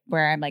 right?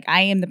 Where I'm like,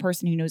 I am the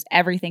person who knows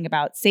everything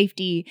about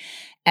safety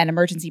and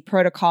emergency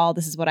protocol.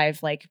 This is what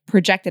I've like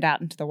projected out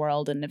into the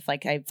world. And if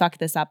like I fuck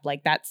this up,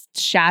 like that's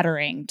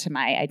shattering to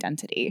my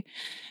identity.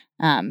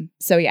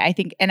 So yeah, I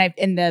think, and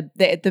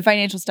the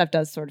financial stuff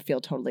does sort of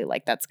feel totally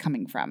like that's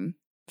coming from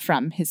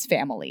his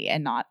family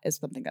and not as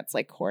something that's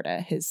like core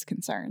to his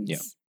concerns.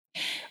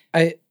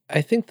 Yeah.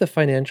 I think the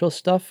financial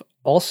stuff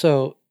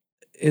also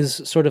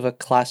is sort of a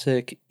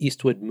classic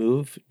Eastwood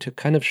move to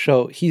kind of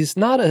show he's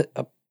not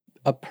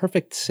a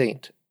perfect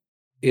saint,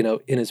 in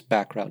his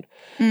background.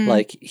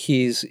 Like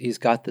he's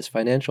got this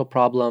financial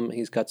problem.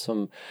 He's got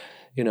some,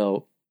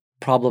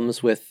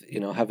 problems with,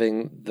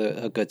 having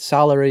a good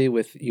salary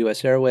with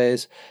US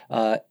Airways.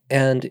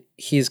 And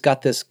he's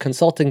got this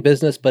consulting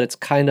business, but it's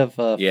kind of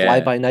a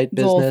fly-by-night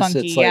business.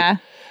 Funky,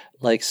 it's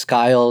like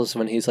Skiles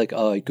when he's like,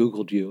 oh, I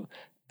Googled you.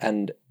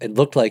 And it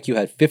looked like you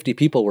had 50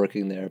 people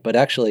working there, but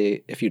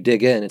actually, if you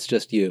dig in, it's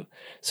just you.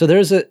 So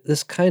there's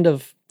this kind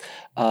of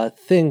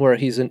thing where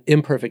he's an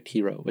imperfect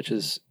hero, which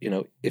is,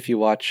 if you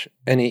watch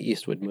any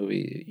Eastwood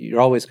movie, you're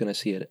always going to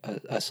see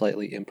a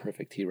slightly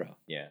imperfect hero.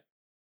 Yeah.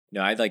 No,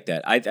 I like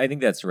that. I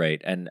think that's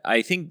right. And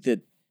I think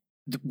that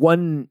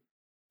one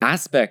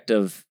aspect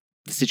of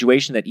the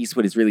situation that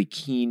Eastwood is really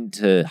keen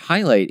to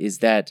highlight is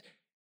that,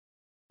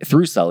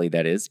 through Sully,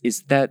 that is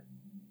that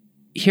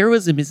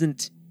heroism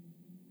isn't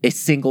a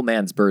single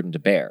man's burden to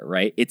bear,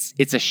 right?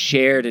 It's a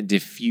shared and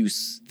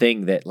diffuse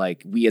thing that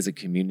like we as a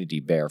community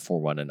bear for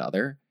one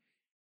another.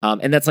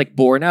 And that's like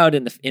borne out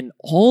in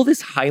all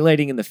this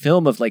highlighting in the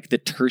film of like the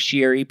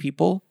tertiary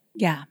people.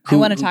 Yeah. I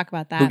want to talk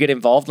about that. Who get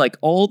involved, like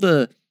all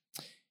the,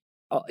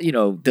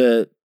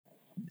 the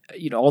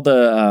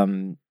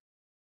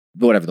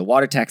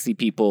water taxi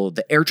people,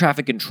 the air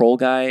traffic control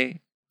guy,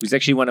 who's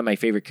actually one of my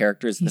favorite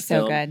characters in the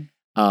film. He's so good.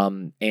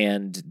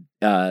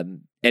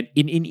 And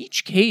in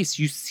each case,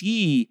 you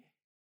see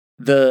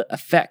the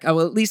effect.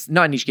 Well, at least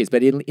not in each case,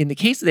 but in the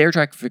case of the air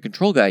traffic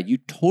control guy, you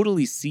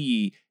totally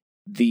see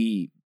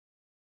the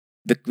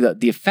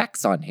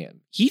effects on him.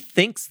 He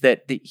thinks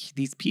that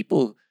these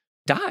people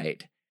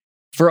died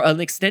for an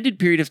extended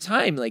period of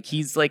time. Like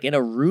he's like in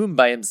a room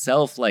by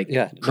himself, like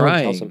crying. No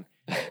one tells him.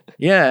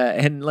 Yeah,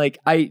 and like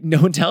no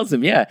one tells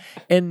him. Yeah,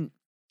 and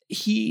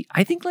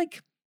I think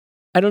like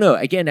I don't know.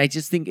 Again, I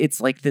just think it's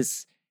like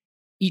this,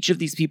 each of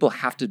these people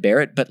have to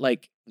bear it, but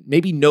like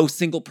maybe no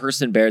single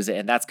person bears it.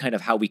 And that's kind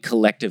of how we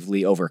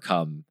collectively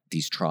overcome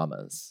these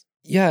traumas.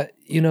 Yeah,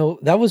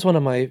 that was one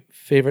of my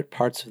favorite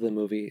parts of the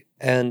movie.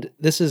 And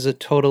this is a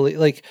totally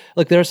like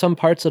there are some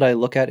parts that I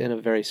look at in a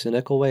very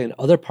cynical way, and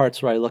other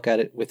parts where I look at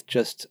it with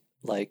just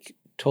like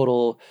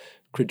total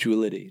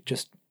credulity,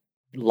 just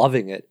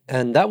loving it.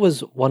 And that was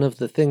one of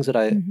the things that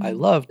I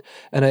loved.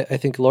 And I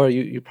think, Laura,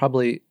 you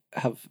probably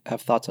have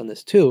thoughts on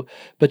this too,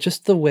 but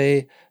just the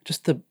way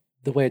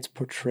it's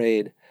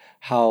portrayed,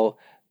 how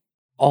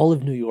all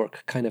of New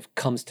York kind of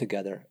comes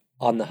together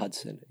on the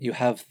Hudson. You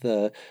have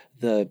the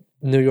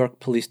New York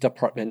Police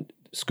Department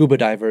scuba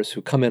divers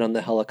who come in on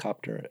the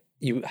helicopter.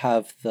 You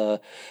have the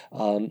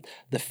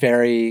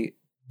ferry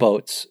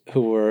boats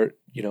who were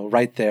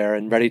right there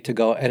and ready to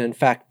go. And in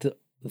fact,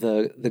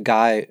 the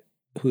guy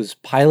who's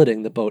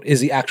piloting the boat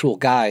is the actual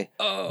guy,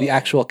 the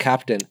actual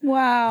captain,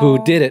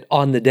 who did it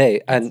on the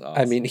day. And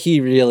awesome. I mean,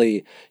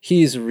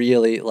 he's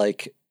really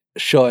like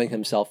showing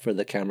himself for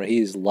the camera.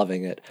 He's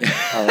loving it.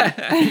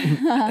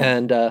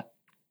 And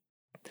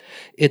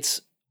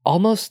it's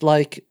almost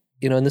like,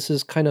 and this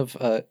is kind of,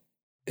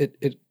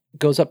 it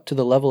goes up to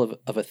the level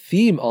of a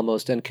theme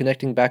almost, and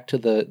connecting back to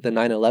the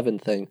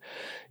 9/11 thing.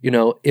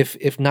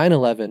 If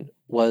 9/11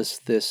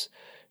 was this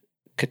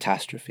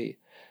catastrophe,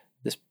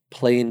 this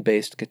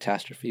plane-based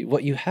catastrophe,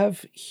 what you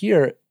have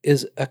here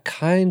is a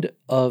kind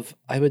of,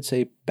 I would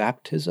say,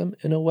 baptism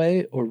in a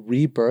way, or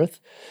rebirth.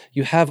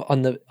 You have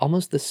on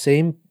almost the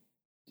same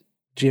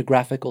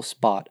geographical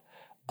spot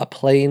a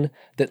plane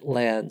that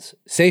lands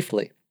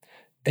safely,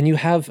 and you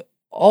have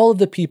all of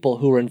the people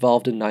who were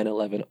involved in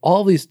 9/11,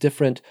 all these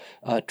different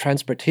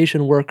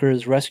transportation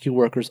workers, rescue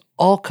workers,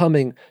 all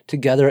coming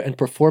together and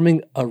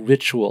performing a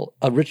ritual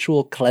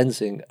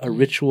cleansing, a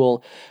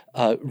ritual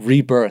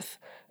rebirth.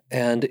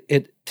 And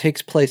it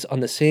takes place on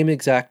the same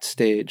exact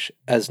stage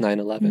as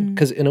 9/11.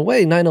 Because in a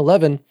way,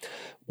 9/11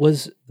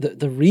 was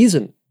the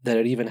reason that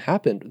it even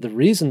happened. The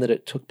reason that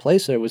it took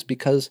place there was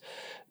because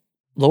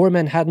Lower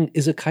Manhattan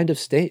is a kind of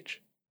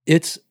stage.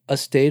 It's a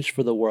stage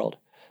for the world.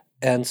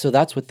 And so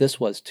that's what this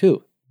was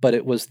too. But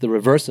it was the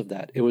reverse of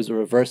that. It was a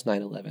reverse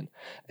 9/11.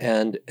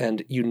 And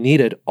you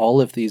needed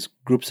all of these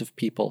groups of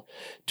people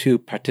to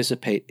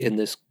participate in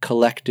this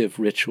collective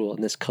ritual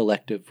and this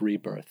collective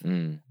rebirth.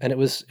 And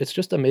it's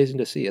just amazing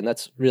to see. And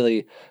that's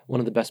really one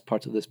of the best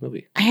parts of this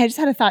movie. I just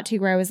had a thought too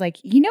where I was like,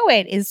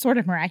 it is sort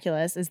of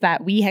miraculous is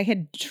that we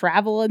could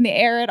travel in the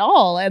air at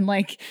all. And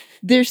like,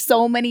 there's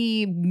so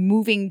many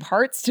moving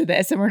parts to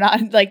this. And we're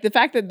not like, the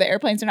fact that the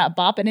airplanes are not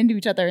bopping into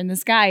each other in the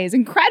sky is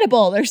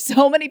incredible. There's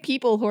so many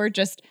people who are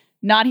just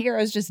not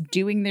heroes, just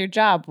doing their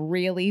job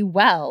really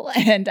well.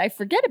 And I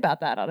forget about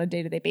that on a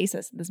day-to-day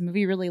basis. This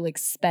movie really like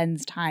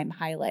spends time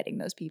highlighting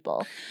those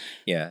people.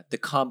 Yeah. The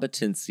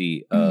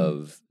competency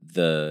of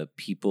the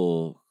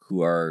people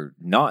who are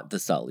not the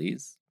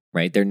Sullys,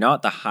 right? They're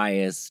not the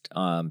highest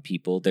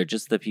people. They're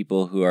just the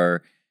people who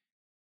are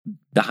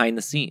behind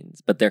the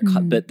scenes. But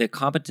but the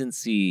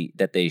competency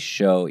that they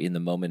show in the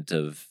moment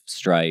of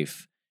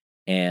strife.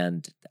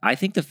 And I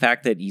think the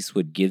fact that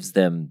Eastwood gives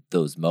them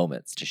those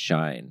moments to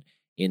shine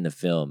in the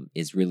film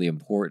is really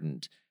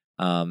important.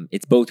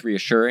 It's both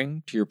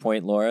reassuring, to your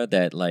point, Laura,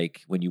 that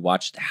like when you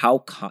watched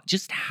how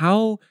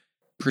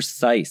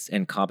precise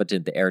and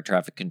competent the air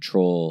traffic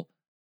control,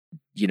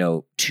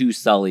 to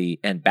Sully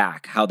and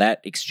back, how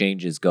that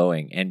exchange is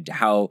going, and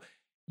how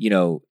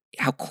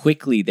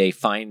quickly they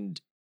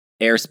find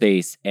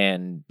airspace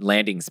and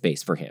landing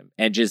space for him,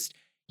 and just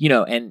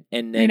and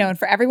and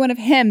for every one of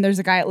him, there's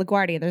a guy at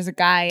LaGuardia, there's a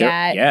guy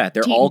at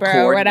they're all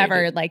coordinated, or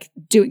whatever, like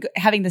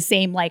having the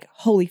same like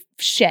holy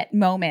shit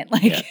moment,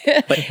 like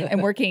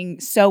and working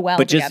so well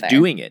but together. Just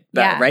doing it,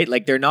 right?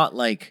 Like they're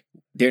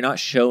not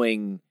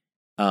showing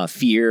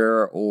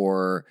fear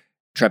or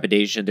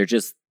trepidation. They're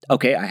just,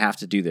 okay, I have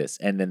to do this,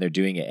 and then they're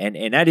doing it,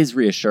 and that is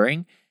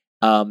reassuring.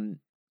 And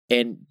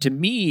to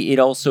me, it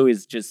also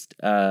is just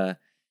in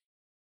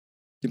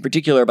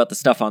particular about the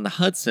stuff on the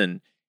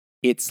Hudson.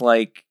 It's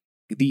like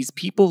these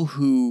people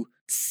who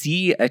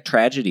see a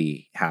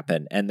tragedy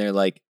happen and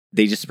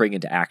they just spring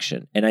into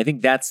action. And I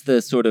think that's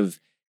the sort of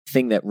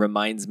thing that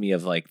reminds me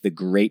of like the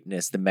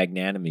greatness, the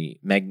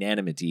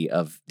magnanimity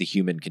of the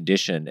human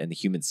condition and the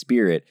human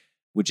spirit,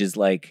 which is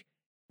like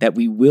that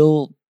we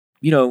will,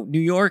 New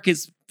York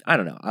is, I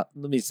don't know,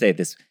 let me say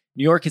this.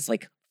 New York is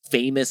like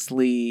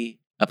famously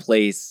a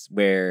place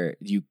where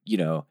you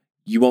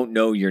won't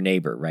know your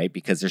neighbor, right?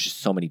 Because there's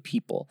just so many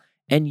people.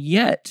 And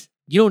yet,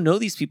 you don't know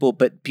these people,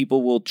 but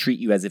people will treat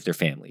you as if they're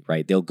family,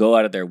 right? They'll go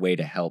out of their way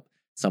to help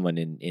someone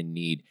in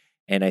need.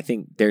 And I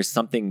think there's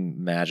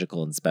something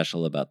magical and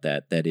special about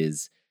that. That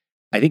is,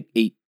 I think,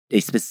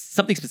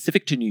 something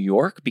specific to New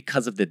York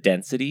because of the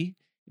density.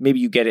 Maybe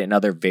you get it in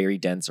other very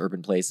dense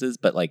urban places,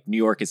 but like New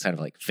York is kind of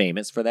like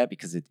famous for that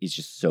because it's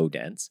just so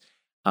dense.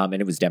 And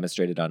it was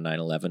demonstrated on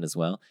 9/11 as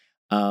well.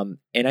 And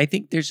I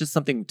think there's just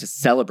something to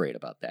celebrate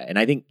about that. And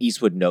I think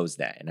Eastwood knows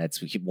that. And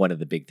that's one of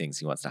the big things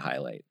he wants to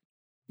highlight.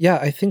 Yeah,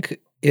 I think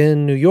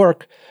in New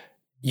York,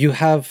 you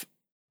have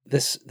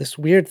this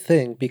weird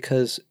thing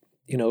because,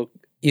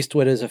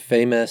 Eastwood is a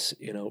famous,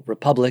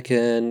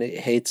 Republican,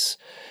 hates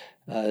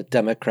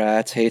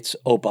Democrats, hates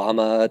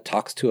Obama,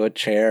 talks to a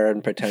chair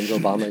and pretends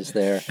Obama's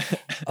there.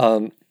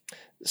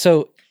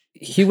 So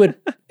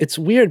it's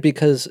weird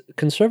because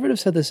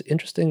conservatives had this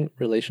interesting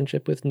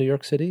relationship with New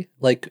York City.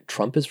 Like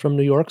Trump is from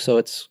New York, so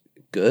it's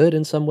good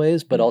in some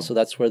ways, but also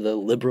that's where the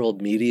liberal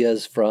media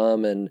is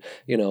from and,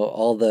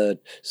 all the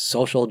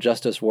social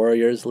justice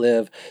warriors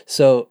live.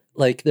 So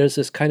like there's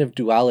this kind of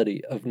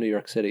duality of New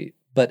York City.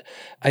 But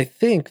I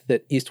think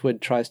that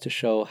Eastwood tries to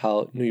show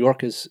how New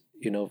York is,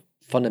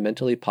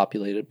 fundamentally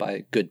populated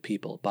by good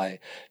people, by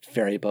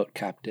ferryboat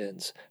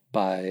captains,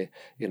 by,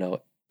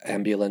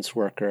 ambulance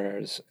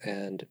workers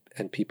and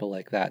people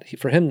like that.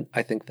 For him,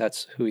 I think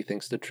that's who he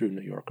thinks the true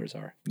New Yorkers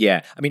are.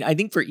 Yeah. I mean, I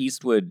think for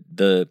Eastwood,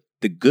 the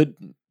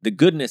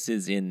goodness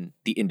is in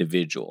the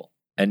individual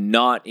and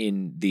not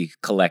in the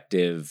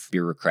collective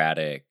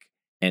bureaucratic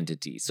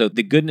entity. So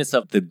the goodness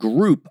of the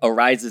group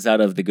arises out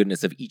of the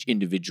goodness of each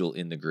individual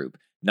in the group,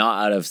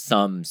 not out of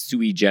some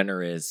sui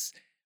generis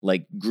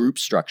like group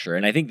structure.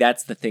 And I think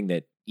that's the thing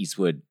that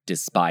Eastwood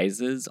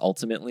despises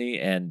ultimately,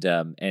 and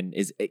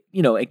is,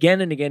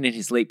 again and again in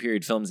his late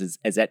period films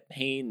is at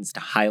pains to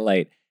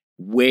highlight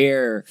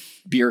where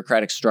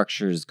bureaucratic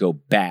structures go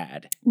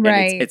bad.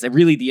 Right. And it's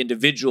really the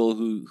individual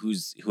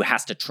who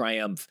has to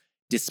triumph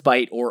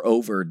despite or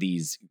over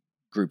these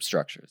group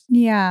structures.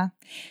 Yeah.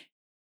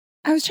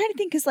 I was trying to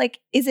think, because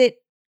is it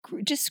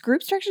just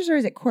group structures or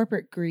is it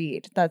corporate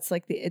greed that's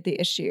like the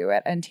issue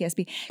at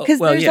NTSB? Because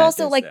there's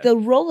also the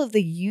role of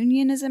the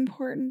union is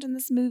important in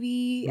this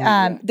movie.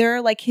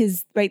 They're like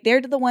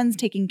they're the ones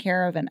taking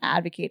care of and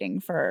advocating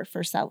for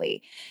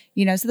Sully,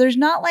 so there's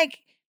not like,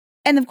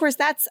 and of course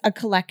that's a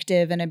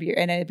collective and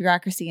a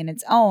bureaucracy in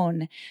its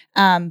own,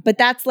 but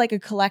that's like a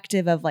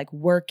collective of like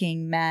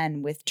working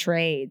men with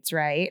trades,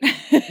 right?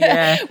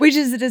 Yeah. Which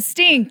is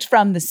distinct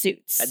from the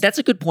suits. That's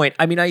a good point.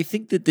 I mean, I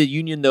think that the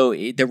union, though,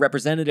 the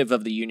representative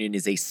of the union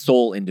is a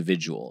sole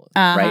individual,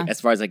 right? As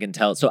far as I can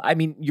tell. So, I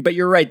mean, but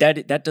you're right.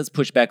 That does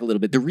push back a little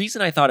bit. The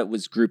reason I thought it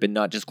was group and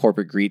not just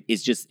corporate greed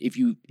is just if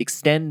you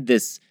extend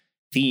this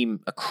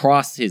theme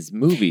across his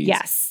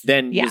movies,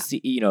 then you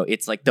see,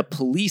 it's like the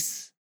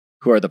police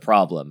who are the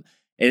problem.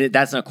 And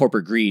that's not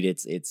corporate greed.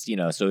 It's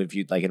so if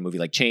you like in a movie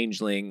like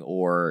Changeling,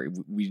 or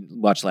we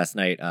watched last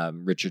night,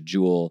 Richard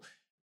Jewell,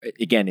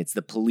 again, it's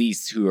the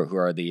police who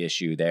are the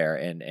issue there,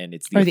 and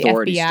it's the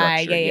authority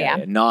FBI,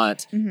 structure,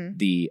 not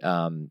the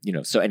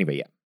So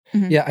anyway,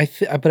 Yeah,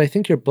 but I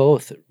think you're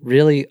both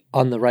really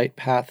on the right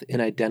path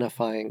in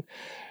identifying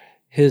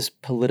his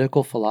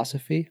political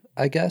philosophy,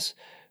 I guess,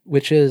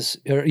 which is,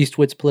 or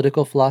Eastwood's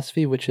political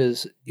philosophy, which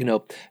is,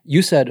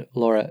 you said,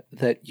 Laura,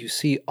 that you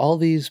see all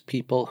these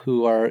people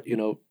who are,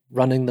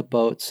 running the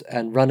boats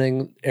and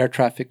running air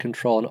traffic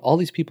control and all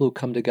these people who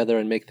come together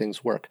and make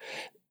things work.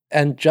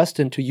 And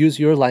Justin, to use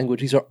your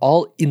language, these are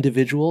all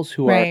individuals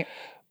who are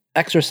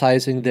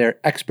exercising their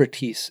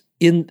expertise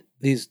in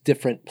these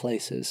different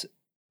places.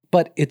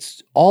 But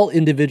it's all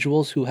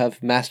individuals who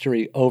have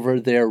mastery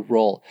over their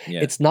role. Yeah.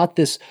 It's not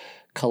this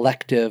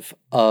collective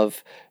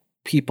of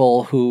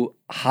people who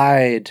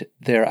hide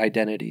their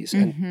identities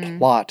and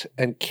plot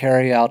and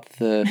carry out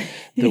the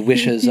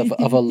wishes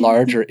of a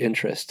larger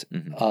interest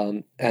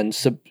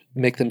and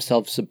make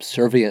themselves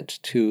subservient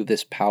to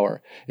this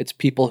power. It's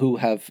people who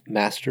have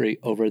mastery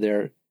over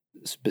their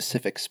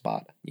specific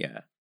spot. Yeah.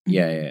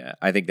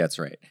 I think that's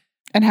right.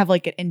 And have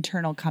like an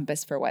internal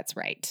compass for what's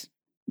right.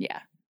 Yeah.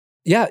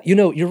 Yeah,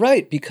 you're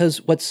right,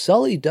 because what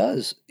Sully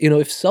does,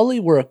 if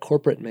Sully were a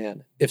corporate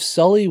man, if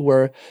Sully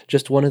were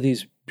just one of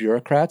these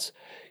bureaucrats,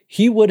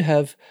 he would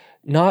have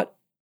not,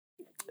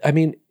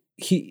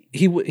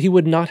 he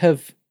would not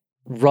have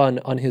run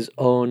on his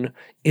own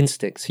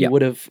instincts. He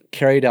would have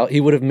he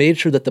would have made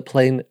sure that the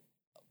plane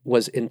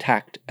was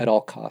intact at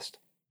all costs.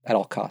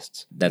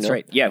 That's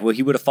right. Yeah, well,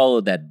 he would have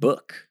followed that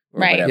book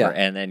or whatever, yeah.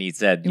 And then he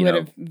said,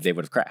 they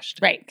would have crashed.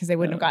 Right, because they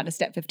wouldn't have gotten to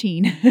step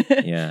 15.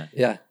 Yeah.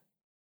 Yeah.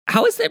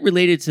 How is that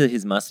related to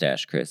his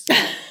mustache, Chris?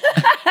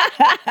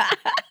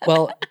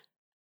 Well,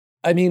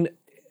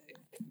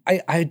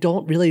 I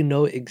don't really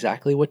know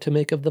exactly what to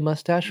make of the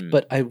mustache,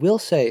 but I will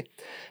say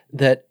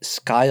that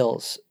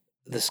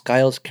the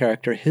Skiles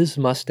character, his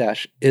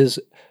mustache is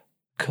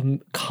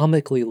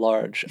comically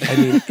large.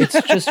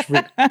 It's just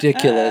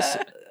ridiculous.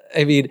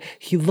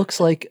 He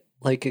looks like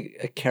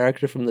a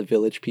character from The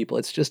Village People.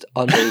 It's just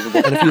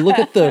unbelievable. And if you look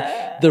at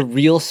the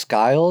real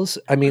Skiles,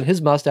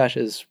 his mustache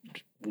is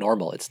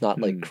normal. It's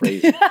not like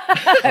crazy.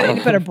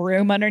 You put a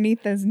broom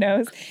underneath his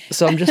nose.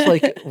 So I'm just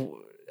like,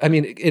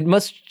 it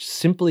must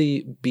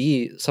simply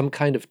be some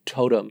kind of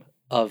totem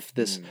of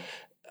this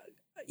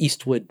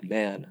Eastwood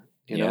man,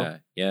 you know?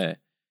 Yeah.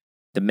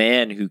 The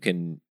man who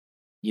can,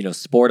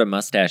 sport a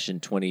mustache in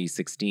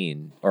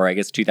 2016, or I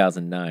guess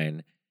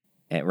 2009,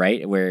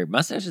 right? Where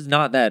mustache is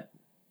not that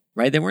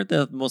right? They weren't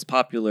the most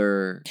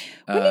popular.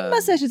 When did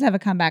mustaches have a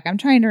comeback? I'm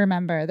trying to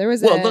remember. There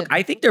was Look,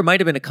 I think there might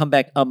have been a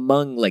comeback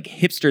among like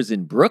hipsters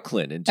in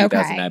Brooklyn in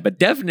 2009, but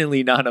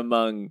definitely not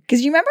among.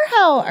 Because you remember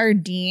how our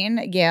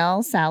dean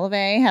Gail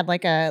Salovey had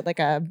like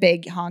a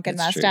big honking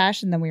That's true.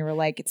 mustache, and then we were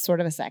like, it's sort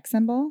of a sex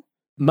symbol.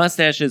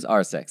 Mustaches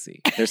are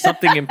sexy. There's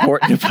something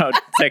important about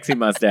sexy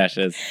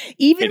mustaches.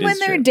 Even It when is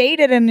they're true.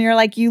 dated, and you're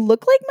like, you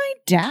look like my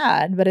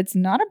dad, but it's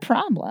not a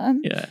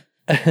problem. Yeah.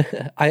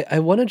 I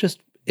want to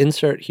just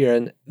insert here,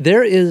 and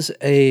there is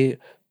a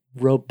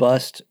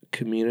robust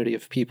community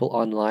of people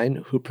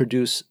online who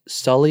produce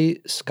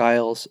Sully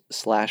Skiles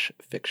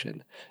 /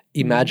 fiction,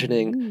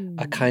 imagining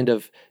a kind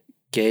of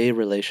gay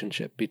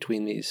relationship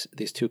between these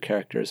two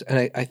characters.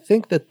 And I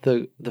think that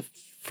the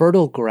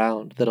fertile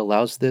ground that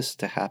allows this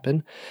to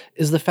happen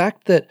is the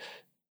fact that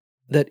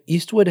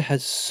Eastwood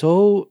has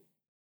so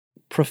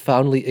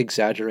profoundly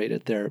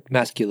exaggerated their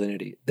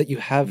masculinity that you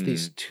have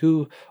these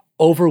two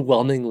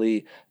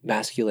overwhelmingly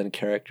masculine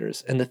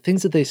characters, and the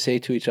things that they say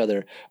to each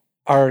other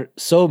are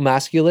so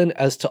masculine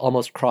as to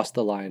almost cross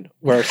the line,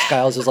 where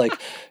Skiles is like,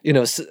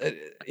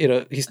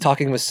 he's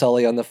talking with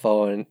Sully on the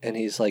phone, and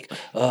he's like,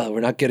 we're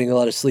not getting a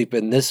lot of sleep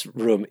in this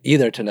room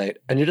either tonight.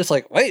 And you're just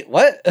like, wait,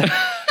 what?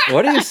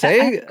 What are you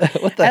saying?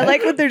 What the I heck?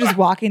 like when they're just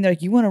walking. They're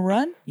like, you want to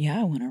run? Yeah,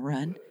 I want to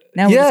run.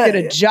 Now we're just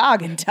going to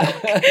jog and talk.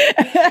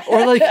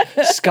 Or like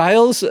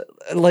Skiles,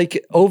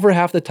 like over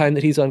half the time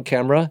that he's on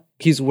camera,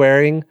 he's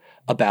wearing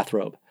a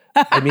bathrobe.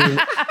 I mean,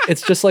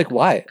 it's just like,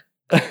 why?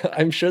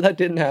 I'm sure that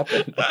didn't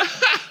happen.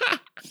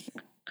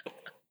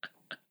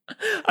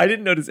 I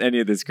didn't notice any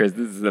of this, Chris.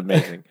 This is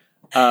amazing.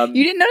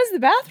 You didn't notice the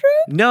bathroom?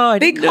 No, I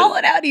They didn't. call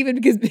it out even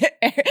because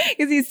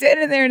he's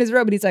standing there in his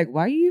robe, and he's like,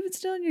 "Why are you even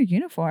still in your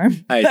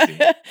uniform?" I see.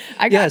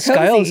 I got Yeah, cozy.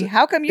 Skiles-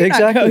 How come you're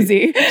exactly. not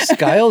cozy?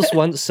 Skiles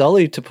wants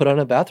Sully to put on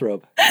a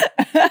bathrobe.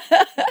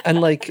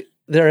 And like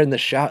they're in the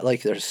shower,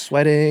 like they're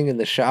sweating in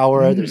the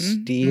shower, there's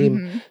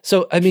steam.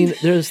 So I mean,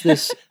 there's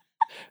this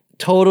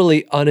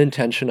totally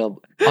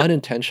unintentional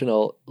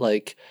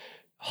like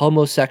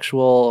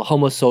homosocial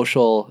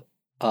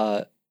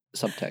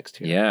subtext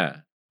here. Yeah.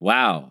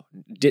 Wow.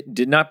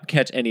 Did not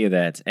catch any of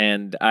that.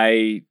 And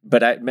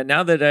but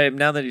now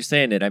that you're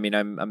saying it, I mean,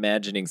 I'm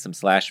imagining some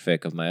slash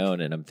fic of my own,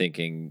 and I'm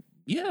thinking,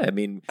 yeah, I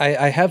mean,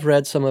 I have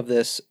read some of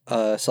this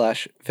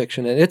slash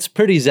fiction, and it's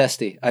pretty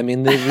zesty. I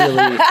mean, they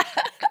really.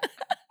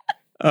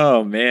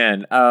 oh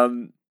man.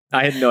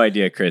 I had no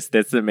idea, Chris.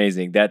 That's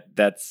amazing.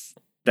 That's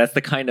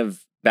the kind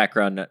of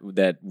background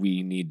that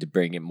we need to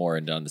bring it more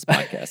into on this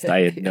podcast.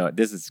 I had no.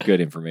 This is good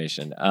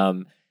information.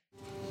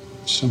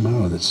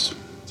 Somehow that's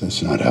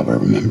not how I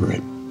remember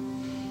it.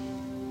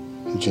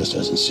 It just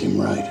doesn't seem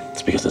right.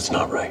 It's because it's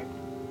not right.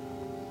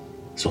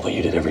 Sully,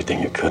 you did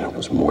everything you could. It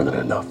was more than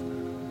enough.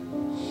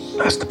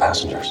 Ask the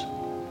passengers.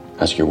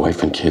 Ask your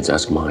wife and kids.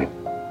 Ask mine.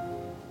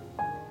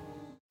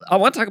 I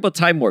want to talk about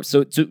time warp.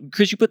 So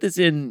Chris, you put this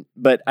in,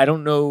 but I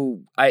don't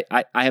know.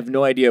 I have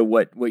no idea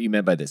what you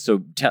meant by this.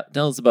 So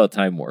tell us about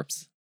time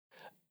warps.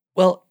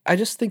 Well, I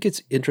just think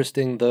it's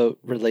interesting, the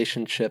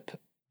relationship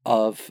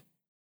of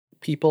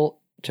people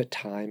to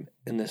time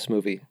in this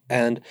movie.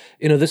 And,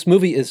 this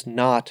movie is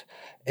not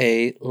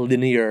a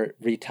linear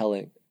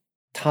retelling.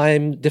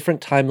 Different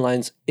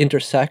timelines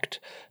intersect.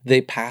 They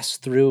pass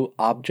through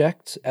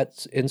objects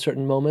in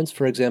certain moments.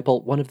 For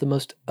example, one of the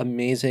most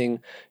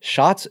amazing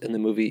shots in the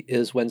movie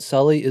is when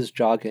Sully is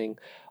jogging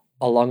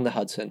along the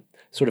Hudson,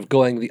 sort of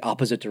going the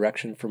opposite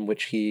direction from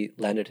which he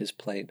landed his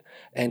plane.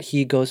 And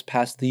he goes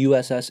past the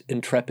USS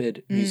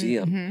Intrepid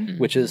Museum,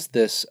 which is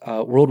this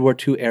World War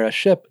II era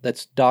ship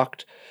that's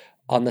docked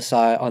on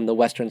the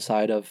western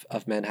side of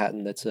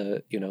Manhattan. That's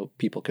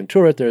people can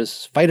tour it.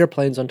 There's fighter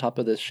planes on top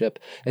of this ship,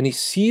 and he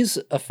sees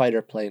a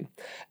fighter plane,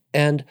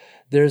 and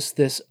there's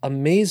this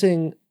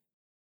amazing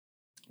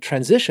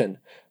transition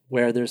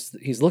where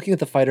he's looking at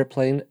the fighter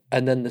plane,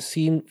 and then the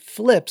scene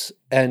flips,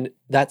 and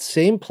that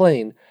same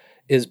plane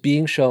is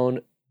being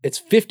shown. It's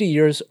 50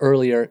 years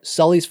earlier.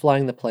 Sully's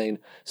flying the plane,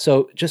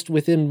 so just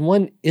within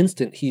one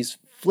instant, he's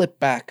flipped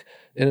back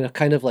in a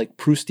kind of like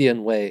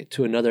Proustian way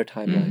to another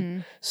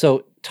timeline.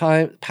 So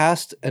time,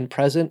 past and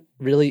present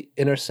really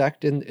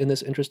intersect in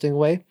this interesting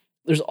way.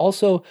 There's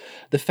also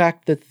the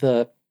fact that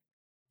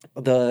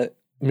the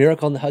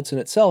Miracle on the Hudson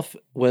itself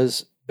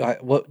was,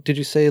 what did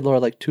you say, Laura,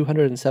 like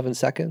 207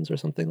 seconds or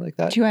something like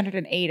that?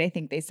 208, I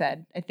think they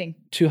said.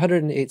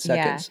 208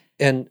 seconds.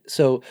 Yeah. And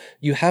so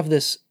you have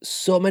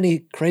so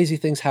many crazy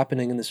things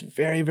happening in this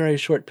very, very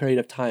short period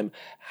of time.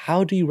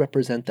 How do you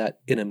represent that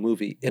in a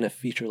movie, in a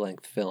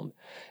feature-length film?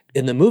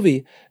 In the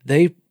movie,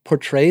 they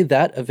portray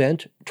that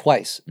event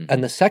twice.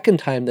 And the second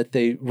time that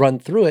they run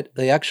through it,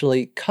 they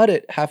actually cut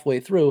it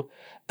halfway through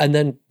and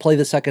then play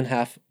the second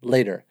half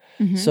later.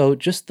 So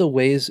just the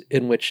ways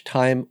in which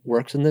time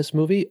works in this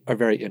movie are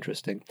very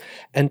interesting.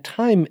 And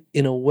time,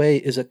 in a way,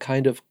 is a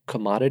kind of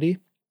commodity.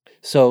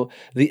 So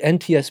the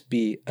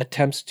NTSB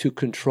attempts to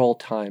control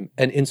time,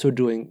 and in so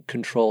doing,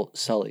 control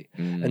Sully.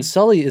 And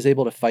Sully is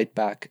able to fight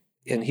back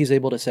And he's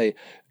able to say,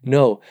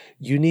 no,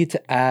 you need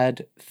to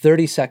add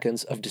 30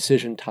 seconds of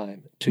decision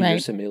time to your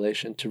Right.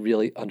 simulation to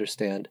really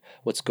understand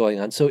what's going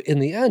on. So in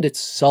the end, it's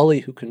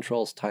Sully who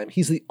controls time.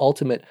 He's the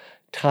ultimate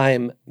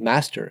time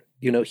master.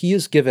 He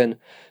is given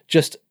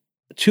just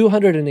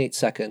 208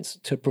 seconds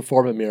to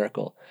perform a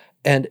miracle.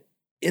 And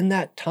in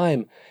that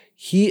time,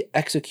 he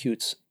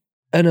executes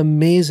an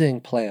amazing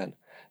plan.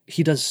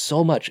 He does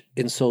so much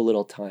in so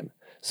little time.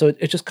 So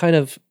it just kind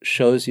of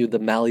shows you the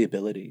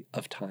malleability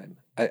of time.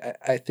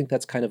 I think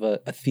that's kind of a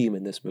theme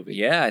in this movie.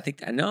 Yeah, I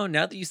think no.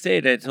 Now that you say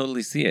it, I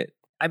totally see it.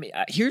 I mean,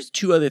 here's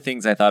two other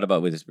things I thought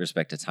about with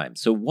respect to time.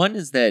 So one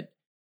is that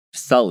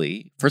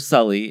Sully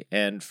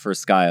and for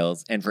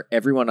Skiles and for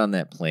everyone on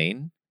that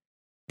plane,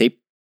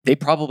 they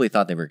probably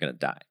thought they were going to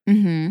die.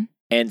 Mm-hmm.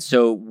 And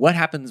so what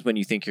happens when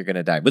you think you're going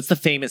to die? What's the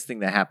famous thing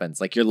that happens?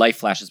 Like your life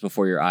flashes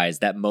before your eyes.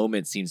 That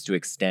moment seems to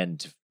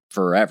extend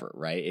forever,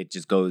 right? It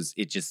just goes,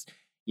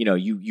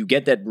 you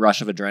get that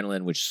rush of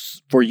adrenaline,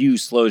 which for you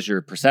slows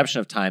your perception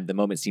of time. The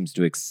moment seems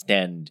to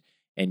extend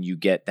and you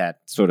get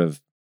that sort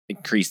of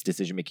increased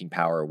decision-making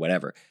power or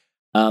whatever.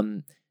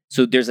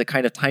 So there's a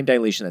kind of time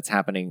dilation that's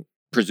happening,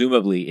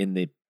 presumably in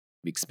the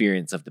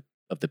experience of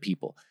the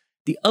people.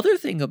 The other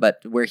thing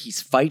about where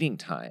he's fighting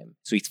time,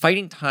 so he's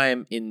fighting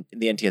time in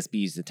the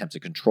NTSB's attempt to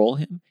control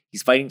him.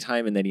 He's fighting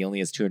time and then he only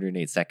has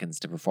 208 seconds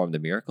to perform the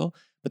miracle.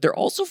 But they're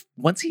also,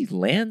 once he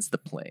lands the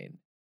plane,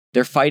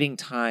 they're fighting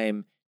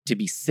time to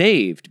be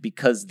saved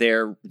because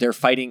they're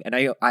fighting. And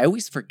I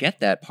always forget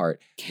that part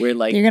where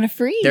like They're gonna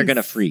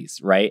freeze,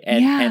 right?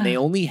 And Yeah. they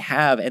only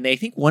have, and I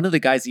think one of the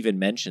guys even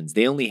mentions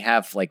they only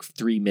have like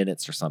 3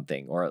 minutes or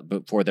something, or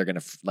before they're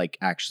gonna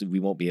actually we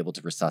won't be able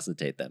to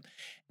resuscitate them.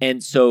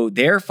 And so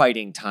they're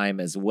fighting time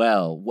as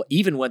well,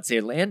 even once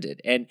they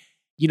landed. And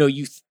you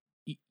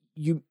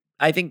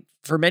I think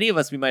for many of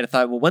us we might have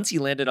thought, well, once he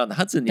landed on the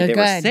Hudson, They're they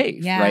were good.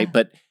 safe, Yeah. right?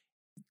 But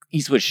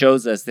Eastwood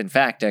shows us, in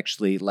fact,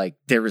 actually, like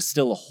there is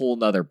still a whole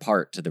nother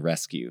part to the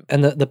rescue.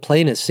 And the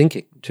plane is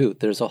sinking too.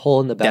 There's a hole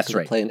in the back That's of the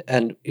right. plane.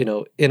 And,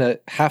 in a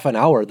half an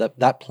hour,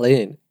 that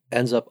plane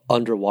ends up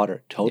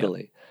underwater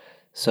totally.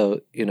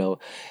 So,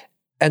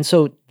 and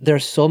so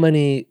there's so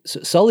many,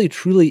 Sully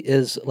truly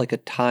is like a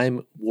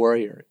time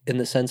warrior in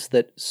the sense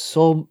that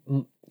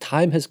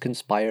time has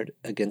conspired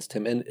against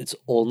him. And it's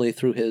only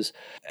through his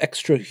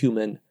extra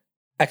human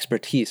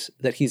expertise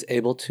that he's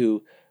able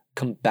to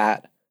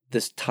combat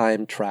this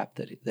time trap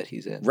that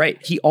he's in. Right.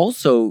 He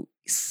also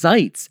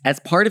cites as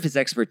part of his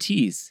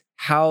expertise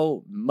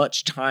how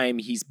much time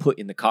he's put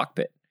in the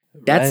cockpit.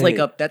 That's Right.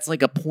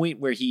 like a point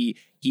where he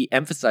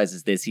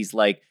emphasizes this. He's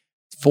like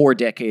 4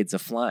 decades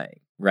of flying,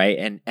 right?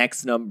 And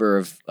X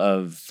number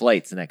of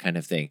flights and that kind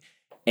of thing.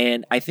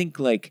 And I think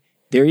like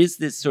there is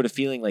this sort of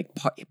feeling like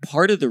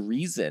part of the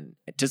reason,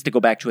 just to go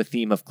back to a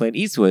theme of Clint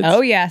Eastwood's, Oh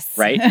yes.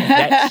 right?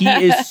 That he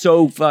is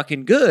so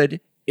fucking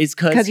good is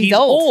because he's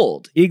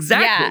old.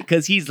 Exactly. Yeah.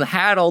 Because he's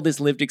had all this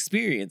lived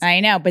experience.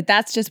 I know, but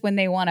that's just when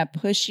they want to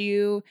push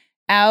you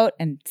out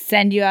and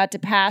send you out to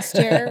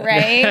pasture,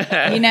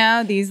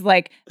 right?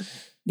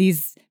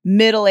 These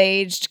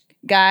middle-aged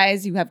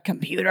guys who have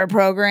computer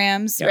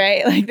programs, Yep.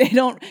 right? Like they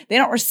don't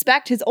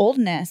respect his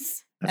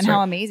oldness That's and how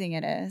right. amazing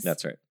it is.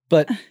 That's right.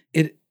 But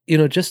I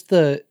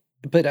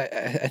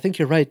think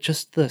you're right.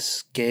 Just the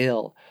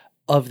scale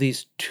of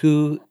these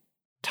two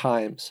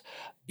times,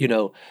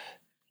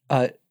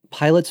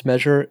 pilots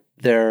measure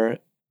their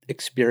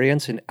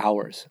experience in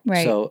hours.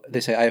 Right. So they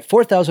say, I have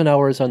 4,000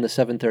 hours on the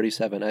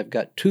 737. I've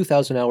got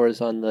 2,000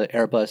 hours on the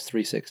Airbus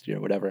 360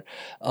 or whatever.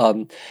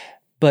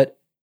 But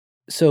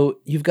so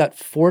you've got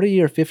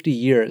 40 or 50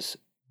 years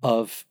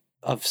of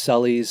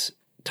Sully's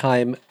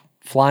time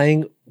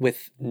flying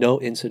with no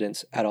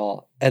incidents at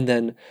all. And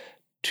then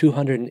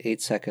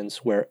 208 seconds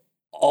where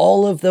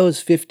all of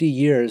those 50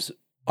 years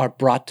are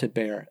brought to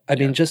bear. I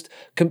mean, just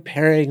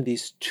comparing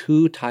these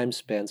two time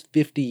spans,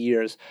 50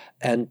 years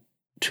and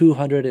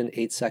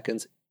 208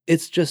 seconds,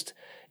 it's just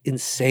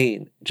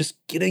insane. Just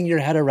getting your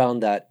head around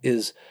that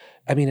is,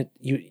 I mean,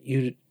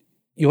 you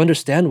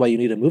understand why you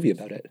need a movie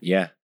about it.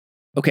 Yeah.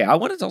 Okay, I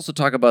wanted to also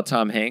talk about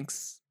Tom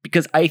Hanks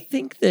because I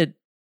think that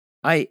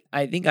I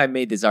think I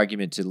made this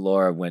argument to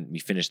Laura when we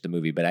finished the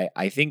movie, but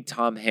I think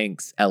Tom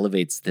Hanks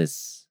elevates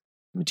this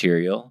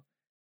material.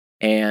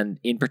 And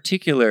in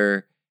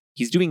particular,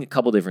 he's doing a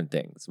couple different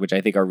things, which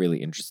I think are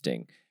really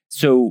interesting.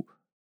 So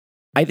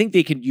I think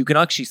you can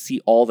actually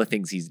see all the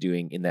things he's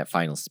doing in that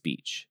final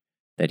speech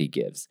that he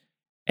gives.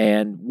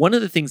 And one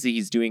of the things that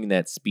he's doing in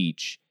that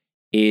speech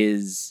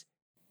is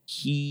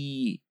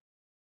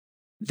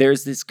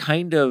there's this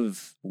kind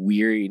of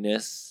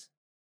weariness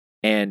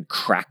and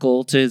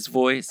crackle to his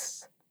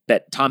voice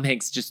that Tom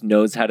Hanks just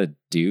knows how to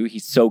do.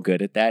 He's so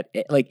good at that.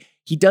 Like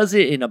he does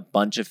it in a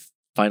bunch of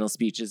final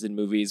speeches in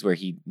movies where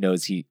he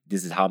knows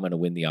this is how I'm going to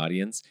win the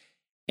audience.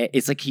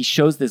 It's like he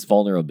shows this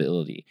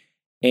vulnerability.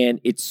 And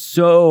it's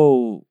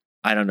so,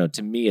 I don't know,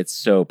 to me, it's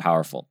so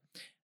powerful.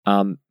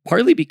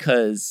 Partly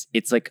because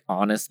it's like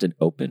honest and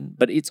open,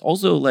 but it's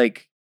also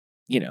like,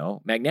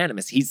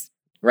 magnanimous. He's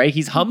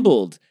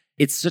humbled.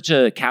 It's such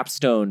a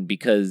capstone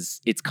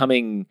because it's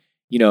coming,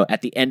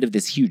 at the end of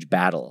this huge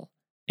battle.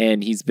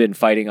 And he's been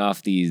fighting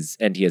off these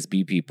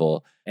NTSB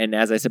people. And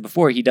as I said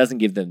before, he doesn't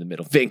give them the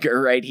middle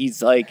finger, right?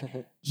 He's like,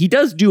 he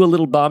does do a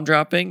little bomb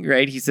dropping,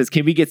 right? He says,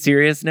 can we get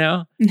serious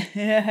now?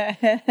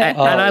 And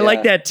I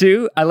like that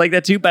too.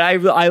 But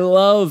I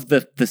love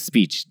the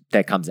speech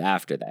that comes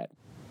after that.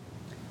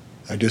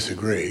 I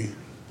disagree.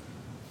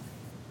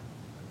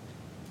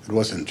 It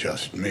wasn't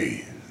just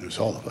me. It was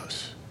all of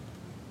us.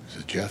 This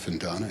is Jeff and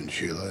Donna and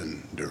Sheila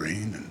and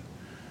Doreen and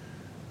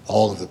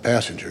all of the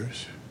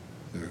passengers,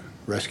 the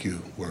rescue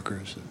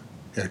workers,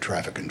 the air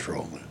traffic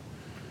control,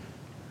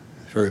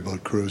 the ferry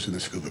boat crews and the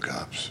scuba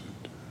cops.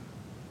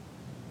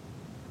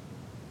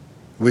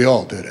 We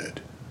all did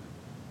it.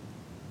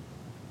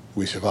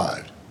 We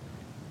survived.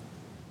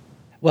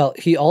 Well,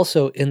 he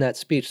also, in that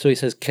speech, so he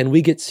says, can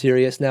we get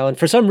serious now? And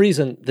for some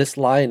reason, this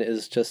line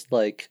is just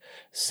like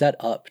set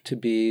up to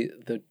be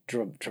the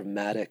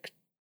dramatic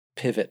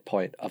pivot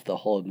point of the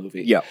whole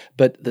movie. Yeah.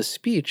 But the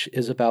speech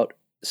is about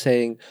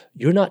saying,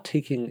 you're not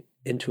taking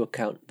into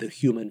account the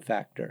human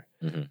factor.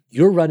 Mm-hmm.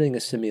 You're running a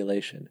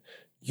simulation.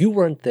 You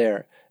weren't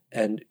there,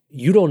 and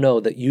you don't know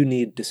that you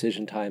need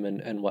decision time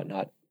and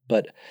whatnot.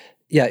 But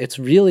yeah, it's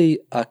really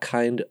a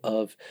kind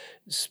of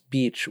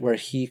speech where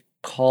he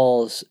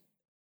calls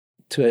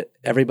to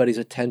everybody's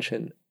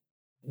attention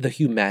the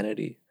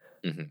humanity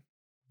mm-hmm.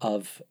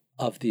 of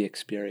the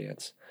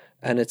experience.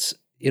 And it's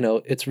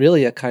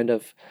really a kind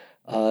of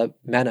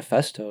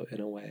manifesto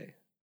in a way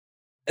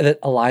that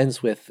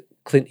aligns with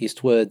Clint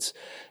Eastwood's,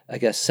 I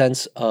guess,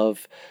 sense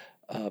of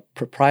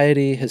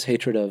propriety, his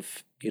hatred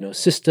of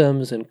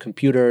systems and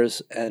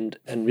computers, and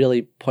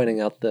really pointing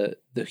out the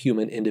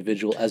human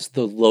individual as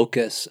the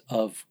locus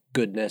of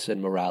goodness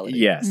and morality.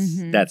 Yes,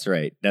 Mm-hmm. That's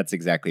right. That's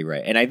exactly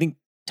right. And I think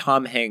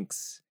Tom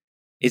Hanks,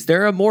 is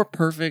there a more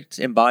perfect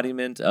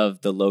embodiment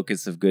of the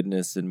locus of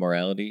goodness and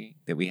morality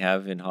that we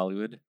have in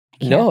Hollywood?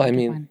 No, I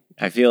mean,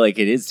 I feel like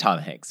it is Tom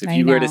Hanks. If I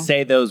you were to know.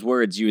 say those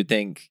words, you would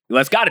think, well,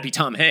 it's got to be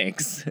Tom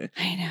Hanks.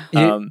 I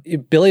know.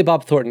 Billy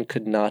Bob Thornton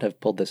could not have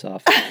pulled this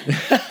off.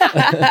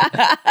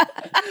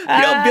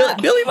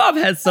 Billy Bob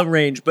has some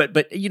range, but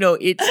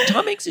it's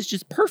Tom Hanks is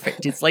just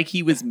perfect. It's like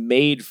he was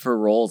made for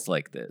roles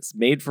like this,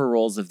 made for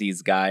roles of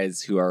these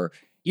guys who are,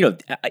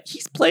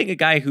 he's playing a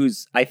guy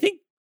who's, I think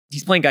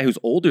he's playing a guy who's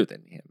older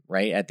than him,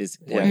 right, at this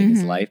point in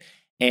his Mhm. life.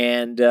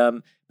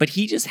 And but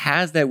he just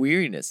has that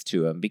weariness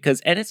to him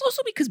and it's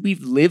also because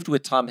we've lived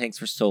with Tom Hanks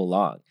for so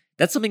long.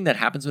 That's something that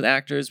happens with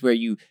actors where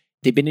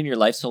they've been in your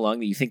life so long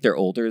that you think they're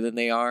older than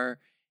they are.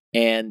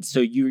 And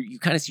so you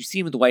kind of, you see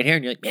him with the white hair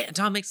and you're like, man,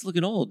 Tom Hanks is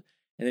looking old.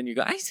 And then you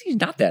go, I see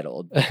he's not that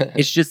old.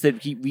 It's just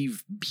that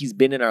he's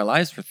been in our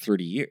lives for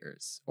 30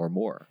 years or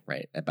more,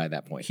 right? By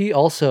that point. He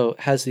also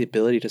has the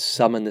ability to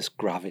summon this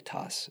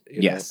gravitas.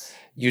 Yes.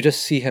 You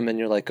just see him and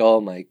you're like, oh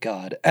my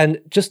God.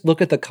 And just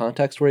look at the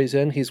context where he's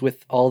in. He's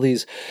with all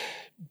these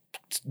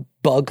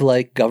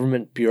bug-like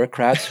government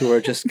bureaucrats who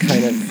are just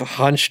kind of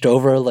hunched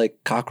over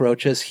like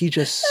cockroaches. He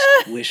just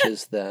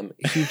squishes them.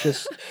 He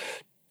just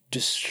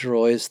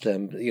destroys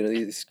them.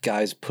 These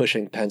guys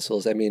pushing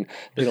pencils. I mean,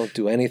 they don't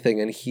do anything,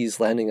 and he's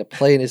landing a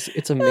plane.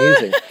 It's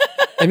amazing.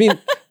 I mean,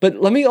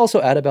 but let me also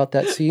add about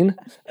that scene.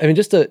 I mean,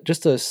 just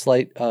a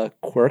slight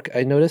quirk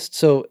I noticed.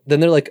 So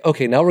then they're like,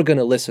 okay, now we're going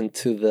to listen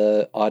to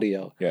the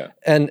audio. Yeah.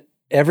 And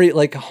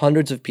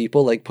hundreds of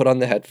people put on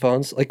the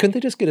headphones. Couldn't they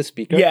just get a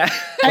speaker? Yeah.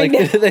 I know.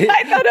 I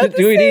thought of the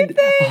do we same need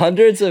thing.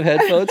 hundreds of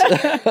headphones?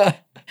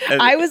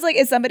 I was like,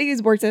 as somebody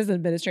who's worked as an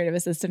administrative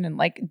assistant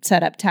and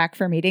set up TAC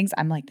for meetings,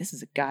 I'm like, this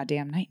is a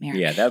goddamn nightmare.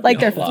 Yeah, that'd like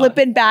be a they're lot.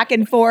 flipping back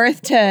and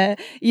forth to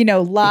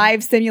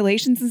live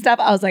simulations and stuff.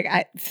 I was like,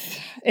 I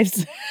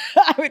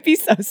would be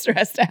so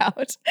stressed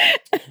out.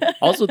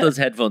 Also, those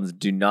headphones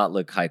do not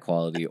look high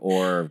quality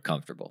or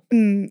comfortable.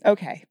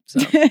 Okay, So.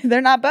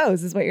 They're not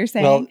Bose, is what you're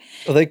saying.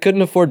 Well, they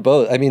couldn't afford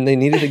both. I mean, they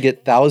needed to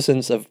get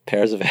thousands of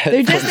pairs of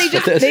headphones.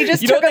 They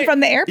just took them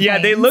from the airplane. Yeah,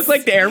 they look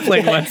like the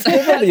airplane ones.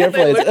 They're from the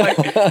airplanes.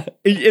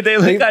 They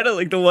look kind of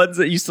like the ones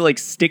that used to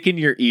stick in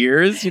your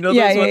ears. Those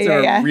ones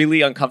that are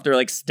really uncomfortable,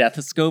 like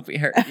stethoscope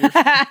earphones.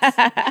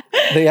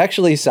 They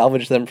actually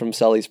salvaged them from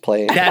Sully's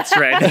plane. That's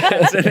right.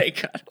 That's what they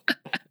got.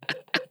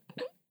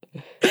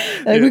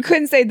 We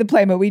couldn't save the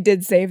plane, but we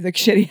did save the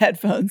shitty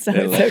headphones, so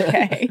it's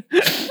okay.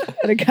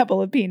 And a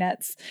couple of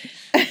peanuts.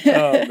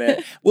 Oh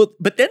man. Well,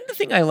 but then the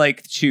thing I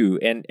like too,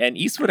 and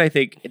Eastwood, I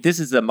think this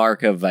is a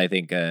mark of,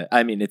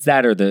 it's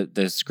that or the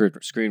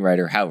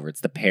screenwriter, however,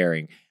 it's the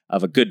pairing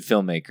of a good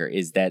filmmaker,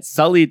 is that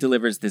Sully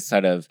delivers this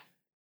sort of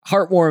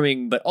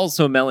heartwarming but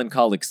also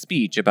melancholic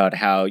speech about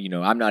how,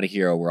 I'm not a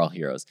hero, we're all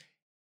heroes.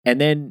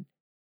 And then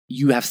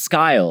you have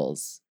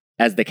Skiles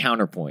as the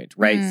counterpoint,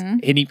 right?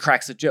 Mhm. And he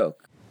cracks a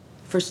joke.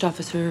 First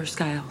Officer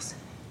Skiles,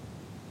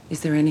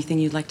 is there anything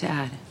you'd like to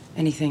add?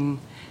 Anything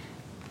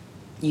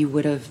you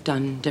would have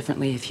done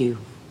differently if you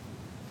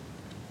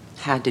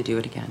had to do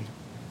it again?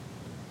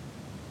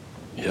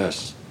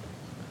 Yes.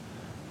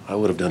 I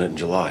would have done it in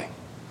July.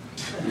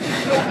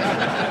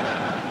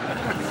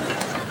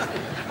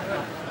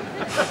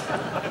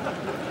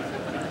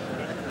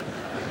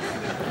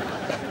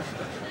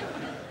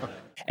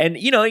 And,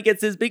 you know, he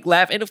gets this big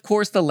laugh. And of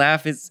course, the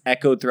laugh is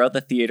echoed throughout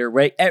the theater,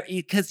 right?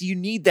 Because you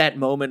need that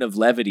moment of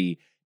levity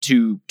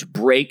to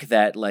break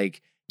that,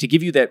 like, to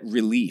give you that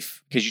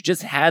relief. Because you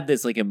just had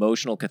this, like,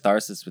 emotional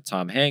catharsis with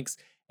Tom Hanks.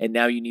 And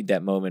now you need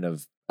that moment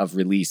of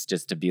release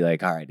just to be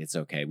like, all right, it's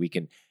okay. We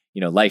can,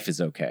 you know, life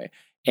is okay.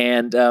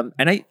 And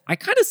I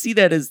kind of see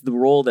that as the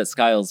role that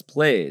Skiles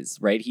plays,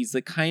 right? He's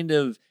the kind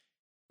of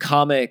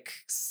comic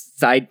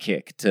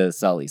sidekick to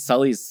Sully.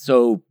 Sully's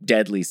so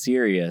deadly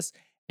serious,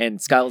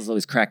 and Skiles is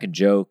always cracking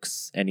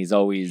jokes, and he's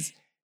always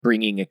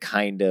bringing a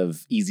kind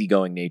of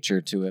easygoing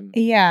nature to him.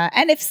 Yeah,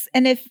 and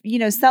if you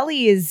know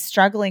Sully is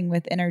struggling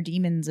with inner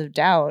demons of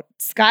doubt,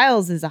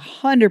 Skiles is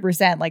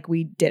 100% like,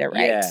 we did it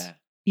right. Yeah.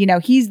 You know,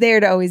 he's there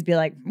to always be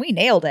like, we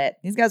nailed it.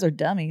 These guys are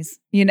dummies.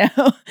 You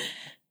know.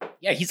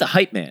 Yeah, he's a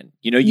hype man.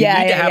 You know, you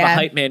need to have a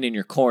hype man in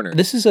your corner.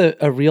 This is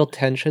a real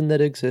tension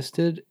that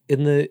existed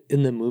in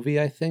the movie,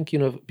 I think, you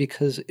know,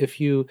 because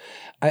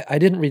I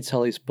didn't read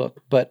Sully's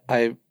book, but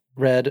I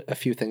read a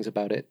few things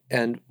about it.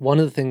 And one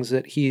of the things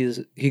that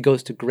he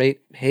goes to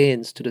great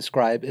pains to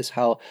describe is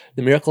how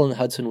The Miracle on the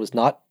Hudson was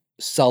not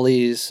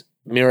Sully's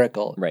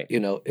miracle. Right. You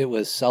know, it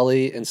was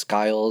Sully and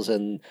Skiles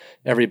and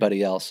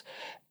everybody else.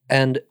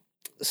 And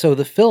so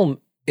the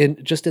film, in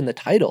the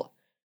title,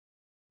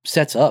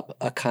 sets up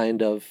a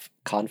kind of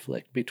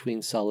conflict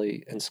between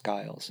Sully and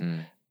Skiles.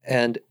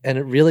 And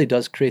it really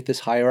does create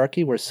this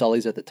hierarchy where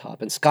Sully's at the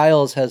top. And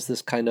Skiles has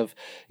this kind of,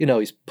 you know,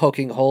 he's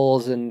poking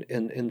holes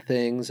in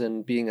things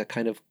and being a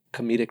kind of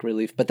comedic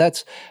relief. But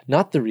that's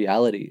not the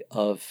reality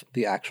of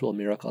the actual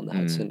Miracle on the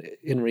Hudson.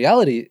 In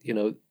reality, you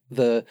know,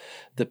 the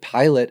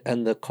pilot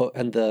and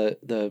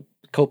the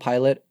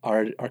co-pilot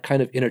are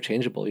kind of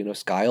interchangeable. You know,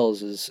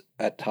 Skiles is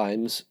at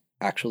times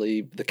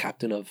actually the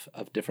captain of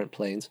different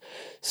planes.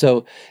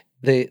 So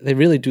they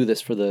really do this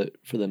for the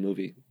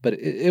movie, but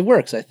it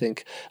works, I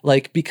think,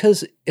 like,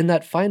 because in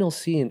that final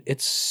scene,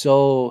 it's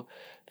so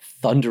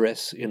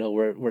thunderous, you know,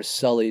 where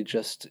Sully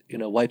just, you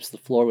know, wipes the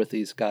floor with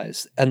these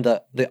guys, and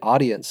the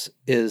audience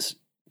is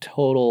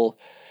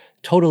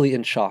totally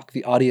in shock.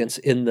 The audience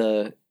in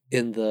the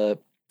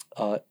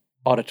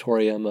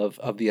auditorium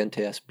of the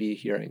NTSB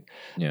hearing.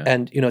 Yeah.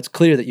 And, you know, it's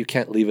clear that you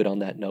can't leave it on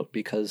that note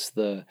because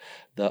the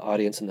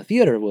audience in the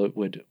theater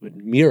would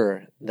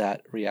mirror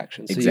that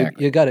reaction. So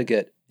exactly. you got to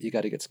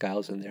get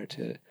Skiles in there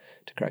to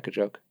crack a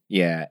joke.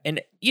 Yeah.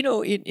 And, you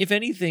know, if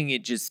anything,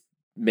 it just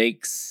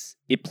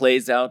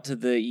plays out to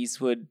the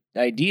Eastwood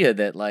idea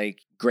that, like,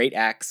 great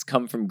acts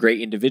come from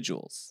great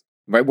individuals,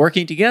 right?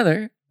 Working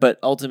together, but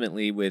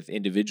ultimately with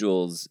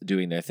individuals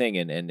doing their thing.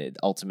 And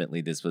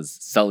ultimately this was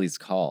Sully's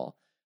call.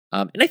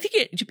 And I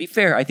think, to be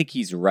fair, I think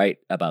he's right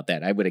about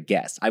that. I would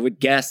guess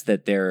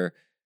that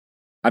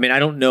I mean, I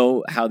don't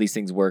know how these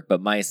things work,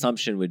 but my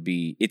assumption would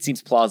be, it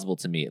seems plausible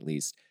to me at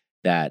least,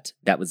 that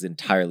was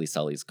entirely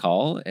Sully's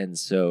call. And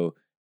so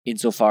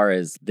insofar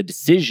as the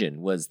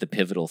decision was the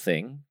pivotal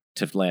thing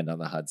to land on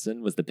the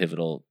Hudson, was the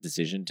pivotal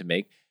decision to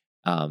make,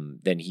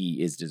 then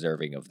he is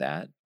deserving of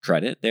that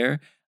credit there.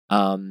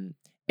 And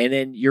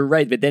then you're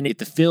right. But then if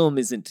the film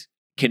isn't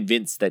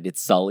convinced that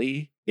it's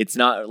Sully, it's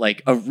not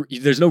like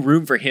there's no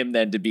room for him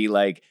then to be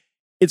like,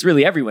 it's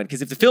really everyone.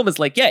 Because if the film is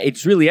like, yeah,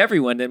 it's really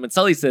everyone, then when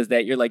Sully says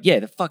that, you're like, yeah,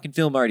 the fucking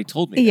film already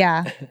told me.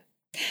 Yeah.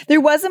 There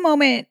was a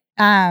moment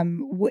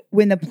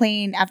when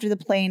after the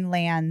plane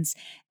lands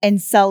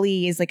and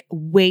Sully is like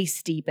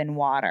waist deep in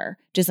water,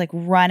 just like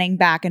running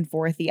back and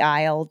forth the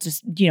aisle,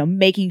 just, you know,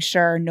 making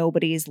sure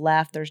nobody's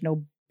left. There's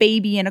no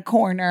baby in a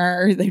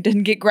corner, or they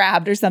didn't get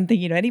grabbed or something,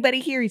 you know, anybody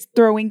here, he's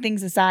throwing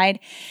things aside.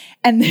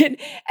 And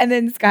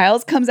then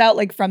Skiles comes out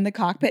like from the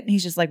cockpit and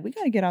he's just like, we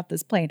got to get off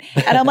this plane.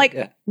 And I'm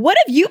like, what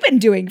have you been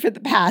doing for the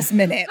past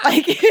minute?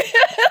 Like,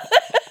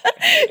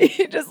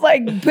 you just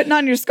like putting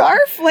on your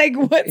scarf? Like,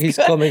 what's He's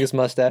combing his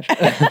mustache.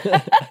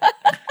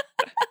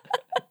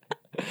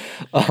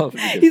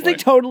 He's like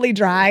totally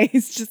dry.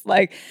 He's just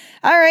like,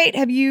 all right,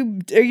 are you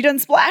done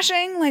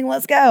splashing? Like,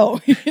 let's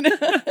go. You know?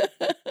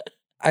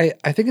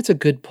 I think it's a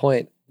good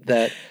point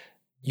that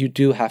you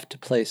do have to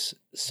place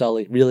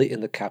Sully really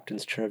in the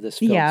captain's chair of this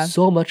film. Yeah.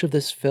 So much of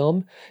this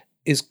film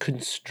is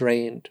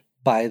constrained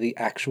by the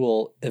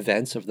actual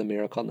events of The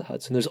Miracle on the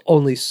Hudson. There's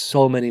only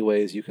so many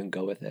ways you can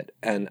go with it.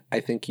 And I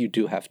think you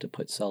do have to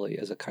put Sully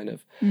as a kind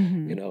of,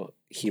 you know,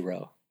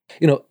 hero.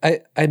 You know,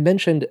 I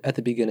mentioned at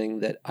the beginning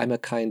that I'm a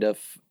kind of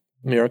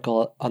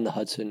Miracle on the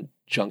Hudson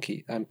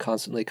junkie. I'm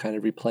constantly kind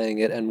of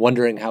replaying it and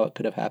wondering how it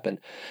could have happened.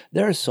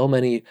 There are so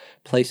many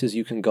places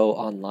you can go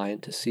online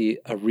to see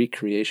a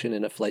recreation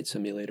in a flight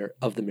simulator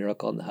of The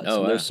Miracle on the Hudson.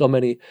 Oh, wow. There's so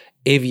many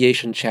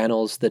aviation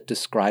channels that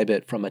describe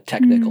it from a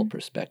technical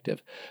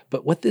perspective.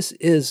 But what this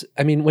is,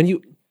 I mean, when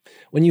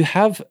you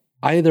have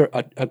either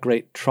a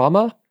great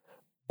trauma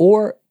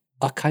or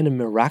a kind of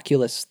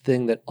miraculous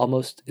thing that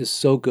almost is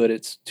so good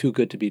it's too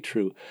good to be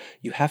true,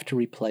 you have to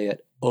replay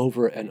it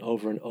over and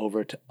over and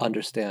over to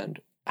understand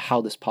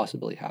how this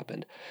possibly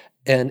happened.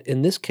 And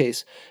in this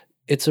case,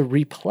 it's a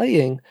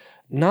replaying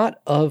not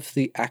of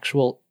the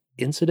actual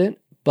incident,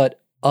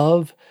 but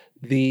of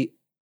the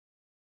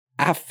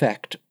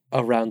affect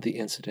around the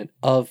incident,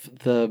 of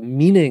the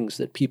meanings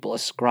that people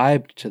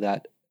ascribed to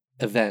that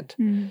event.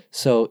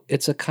 So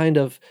it's a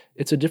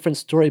different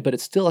story, but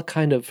it's still a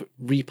kind of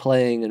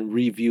replaying and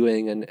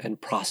reviewing and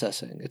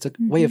processing. It's a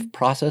way of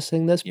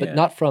processing this, but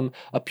not from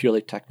a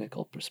purely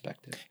technical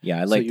perspective.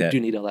 Yeah, I like that. You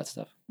do need all that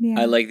stuff. Yeah.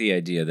 I like the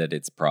idea that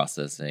it's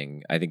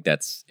processing. I think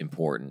that's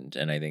important.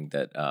 And I think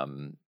that,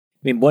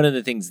 one of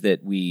the things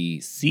that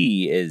we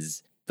see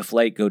is the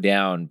flight go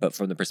down, but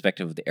from the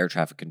perspective of the air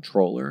traffic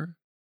controller.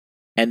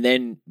 And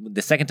then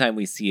the second time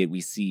we see it, we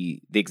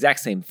see the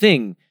exact same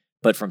thing,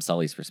 but from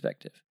Sully's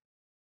perspective.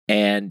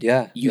 And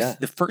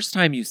the first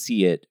time you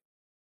see it,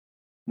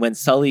 when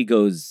Sully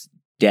goes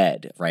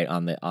dead, right,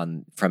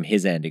 from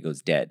his end, it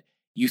goes dead.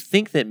 You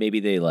think that maybe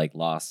they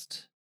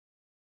lost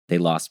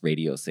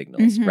radio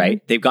signals,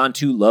 right? They've gone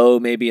too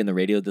low, maybe, and the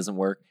radio doesn't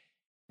work.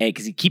 And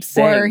because he keeps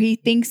saying, or he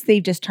thinks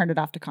they've just turned it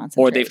off to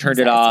concentrate, or they've turned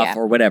it off,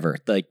 or whatever.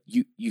 Like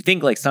you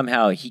think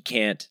somehow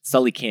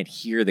Sully can't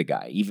hear the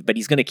guy, but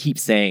he's going to keep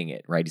saying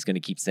it, right? He's going to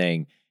keep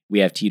saying, "We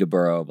have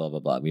Teterboro, blah blah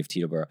blah. We have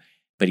Teterboro."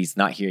 But he's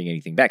not hearing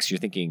anything back. So you're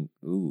thinking,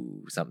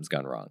 ooh, something's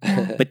gone wrong.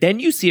 But then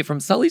you see it from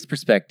Sully's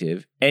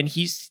perspective, and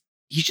he's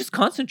just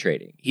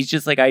concentrating. He's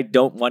just like, I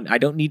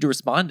don't need to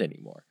respond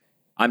anymore.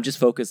 I'm just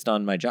focused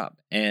on my job.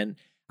 And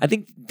I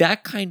think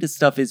that kind of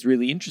stuff is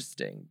really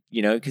interesting,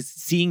 because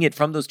seeing it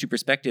from those two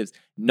perspectives,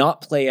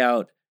 not play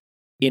out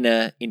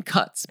in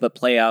cuts, but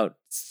play out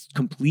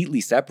completely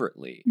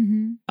separately.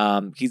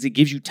 Because it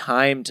gives you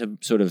time to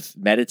sort of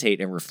meditate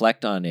and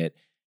reflect on it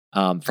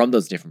from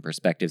those different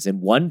perspectives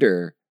and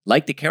wonder,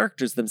 like the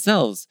characters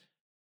themselves,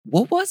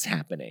 what was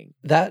happening?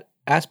 That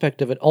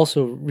aspect of it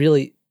also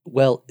really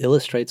well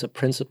illustrates a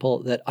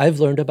principle that I've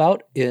learned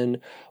about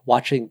in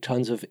watching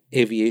tons of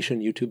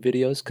aviation YouTube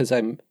videos, because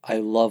I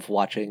love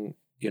watching,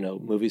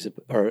 movies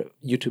or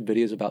YouTube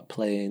videos about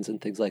planes and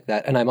things like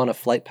that. And I'm on a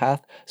flight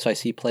path, so I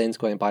see planes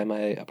going by my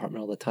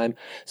apartment all the time.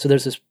 So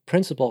there's this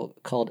principle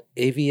called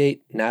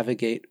aviate,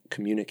 navigate,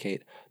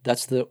 communicate.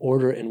 That's the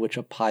order in which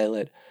a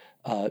pilot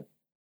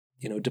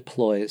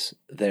deploys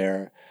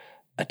their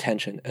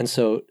attention. And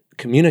so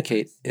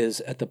communicate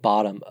is at the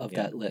bottom of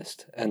that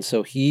list. And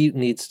so he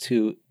needs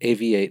to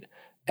aviate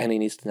and he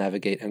needs to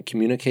navigate, and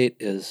communicate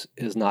is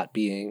not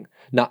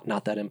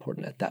that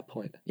important at that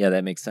point. Yeah,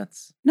 that makes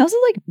sense. And also,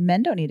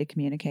 men don't need to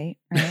communicate,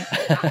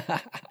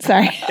 right?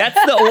 Sorry.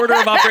 That's the order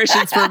of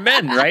operations for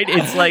men, right?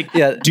 It's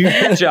do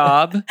your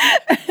job,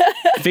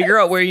 figure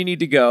out where you need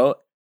to go,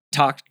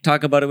 talk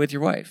about it with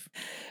your wife.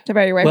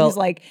 About your wife, who's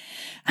like,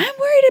 I'm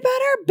worried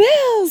about our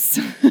bills.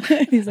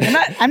 He's like,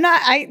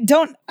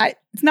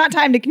 it's not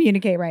time to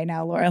communicate right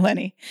now, Laura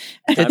Linney.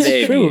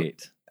 It's true.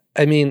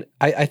 I mean,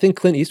 I think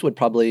Clint Eastwood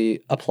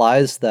probably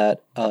applies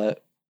that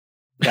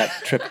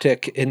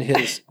triptych in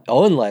his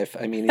own life.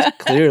 I mean,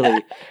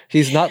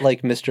 he's not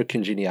like Mr.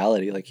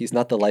 Congeniality. Like, he's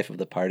not the life of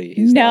the party.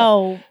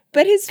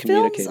 But his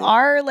films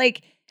are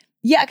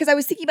because I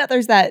was thinking about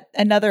there's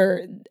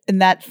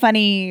that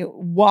funny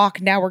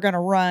walk, now we're going to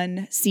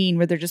run scene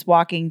where they're just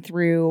walking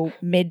through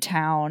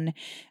Midtown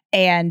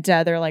and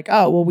they're like,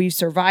 oh, well, we've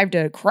survived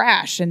a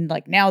crash and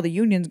now the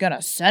union's going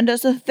to send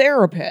us a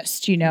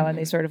therapist, and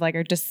they sort of are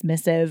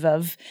dismissive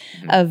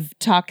of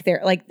talk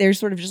there. They're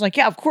sort of just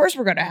yeah, of course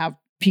we're going to have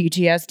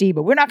PTSD,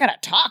 but we're not going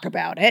to talk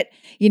about it,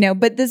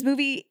 But this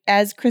movie,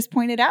 as Chris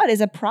pointed out, is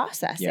a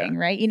processing,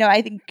 right?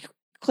 I think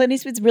Clint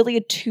Eastwood's really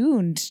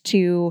attuned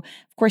to,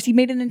 of course, he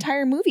made an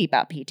entire movie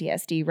about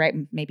PTSD, right?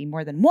 Maybe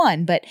more than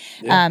one, but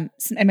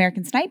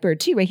American Sniper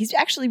too, right? He's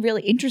actually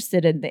really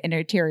interested in the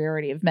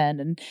interiority of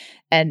men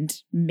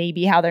and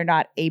maybe how they're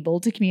not able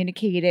to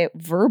communicate it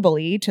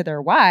verbally to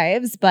their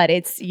wives, but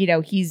it's,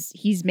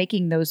 he's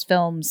making those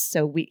films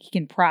so he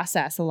can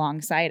process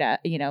alongside,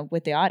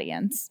 with the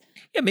audience.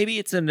 Yeah, maybe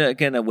it's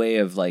again a way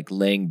of like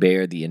laying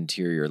bare the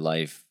interior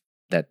life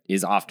that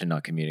is often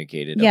not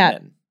communicated of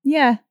men.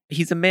 Yeah.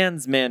 He's a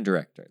man's man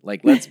director.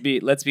 Like, let's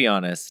be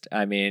honest.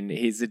 I mean,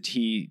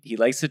 he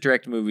likes to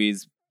direct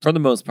movies for the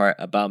most part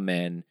about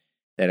men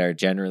that are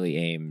generally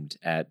aimed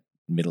at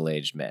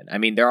middle-aged men. I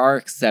mean, there are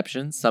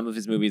exceptions. Some of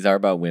his movies are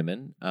about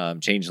women,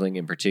 Changeling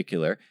in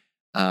particular.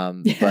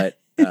 But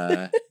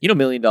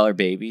Million Dollar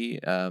Baby.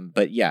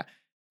 But yeah,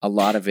 a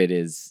lot of it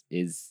is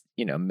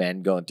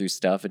men going through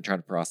stuff and trying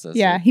to process.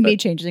 Yeah, he made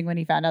Changeling when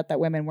he found out that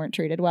women weren't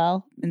treated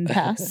well in the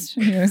past.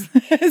 He was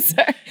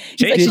sorry.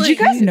 Did you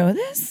guys know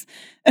this?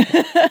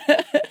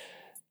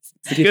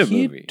 Did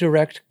he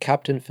direct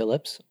Captain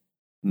Phillips?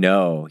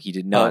 No, he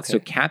did not. Oh, okay. So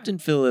Captain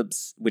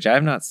Phillips, which I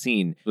have not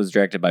seen, was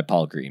directed by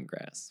Paul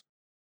Greengrass,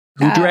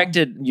 who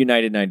directed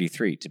United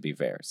 93, to be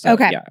fair. So,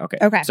 okay. Yeah,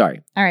 okay.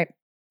 Sorry. All right.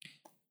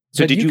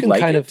 So did you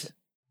like it?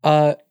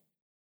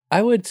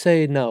 I would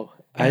say no.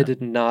 Yeah. I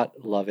did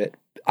not love it.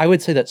 I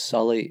would say that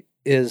Sully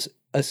is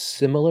a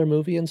similar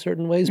movie in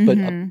certain ways, but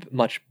a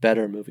much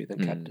better movie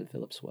than Captain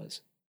Phillips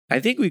was. I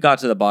think we got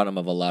to the bottom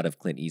of a lot of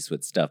Clint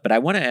Eastwood stuff, but I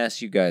want to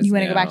ask you guys. You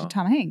want to go back now- to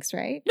Tom Hanks,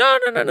 right? No.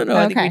 I think we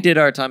Okay. did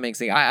our Tom Hanks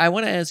thing. I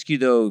want to ask you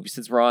though,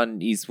 since we're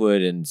on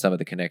Eastwood and some of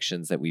the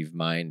connections that we've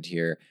mined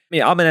here. I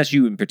mean, I'm going to ask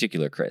you in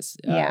particular, Chris,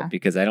 Yeah.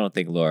 because I don't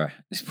think Laura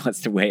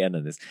wants to weigh in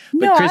on this.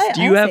 But No, Chris,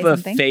 do you I'll have say a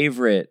something.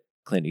 favorite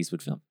Clint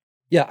Eastwood film?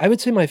 Yeah, I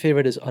would say my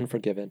favorite is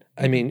Unforgiven.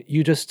 I mean,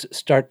 you just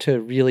start to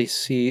really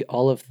see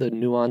all of the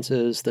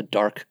nuances, the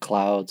dark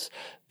clouds,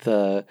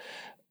 the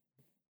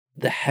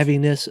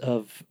heaviness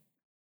of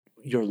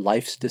your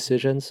life's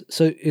decisions.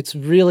 So it's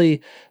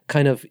really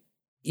kind of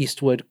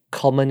Eastwood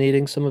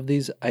culminating some of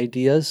these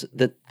ideas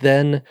that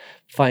then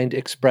find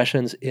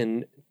expressions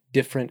in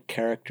different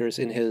characters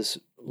in his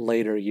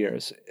later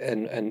years.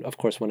 And of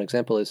course, one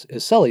example is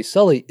Sully.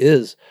 Sully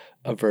is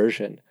a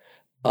version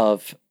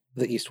of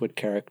the Eastwood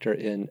character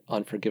in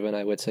Unforgiven,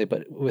 I would say,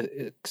 but with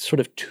sort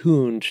of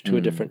tuned to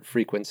a different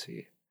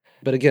frequency.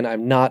 But again,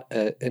 I'm not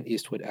an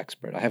Eastwood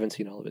expert. I haven't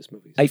seen all of his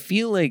movies. I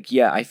feel like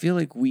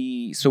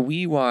we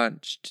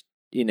watched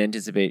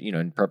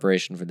in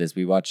preparation for this,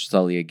 we watched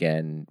Sully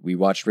again. We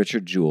watched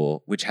Richard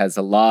Jewell, which has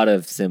a lot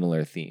of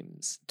similar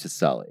themes to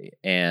Sully,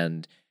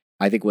 and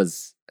I think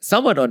was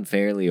somewhat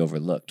unfairly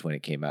overlooked when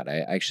it came out.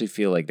 I actually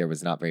feel like there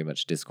was not very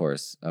much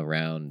discourse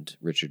around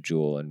Richard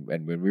Jewell, and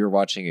when we were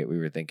watching it, we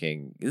were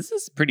thinking, this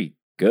is pretty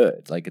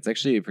good. Like, it's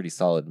actually a pretty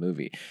solid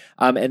movie.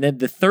 And then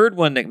the third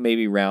one that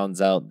maybe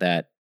rounds out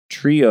that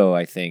trio,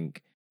 I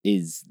think,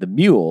 is The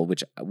Mule,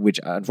 which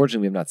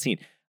unfortunately we have not seen.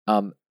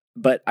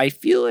 But I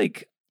feel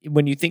like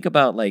when you think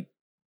about like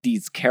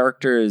these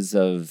characters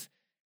of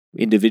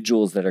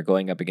individuals that are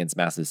going up against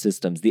massive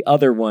systems, the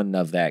other one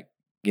of that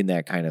in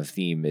that kind of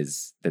theme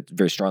is that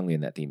very strongly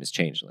in that theme is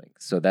Changeling.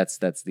 So that's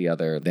the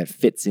other that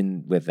fits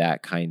in with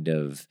that kind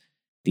of,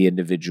 the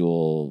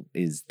individual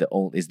is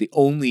the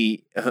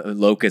only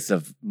locus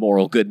of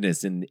moral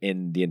goodness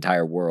in the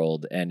entire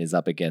world and is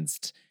up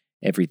against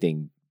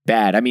everything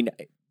bad. I mean,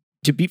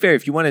 to be fair,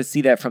 if you want to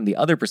see that from the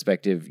other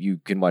perspective, you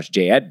can watch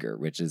J. Edgar,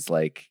 which is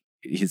like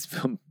his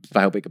film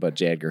biopic about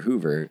J. Edgar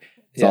Hoover.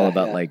 It's all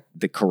about like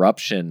the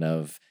corruption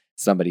of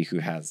somebody who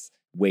has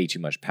way too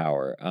much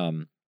power.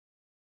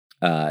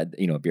 A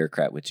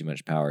bureaucrat with too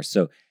much power.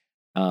 So,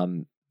 I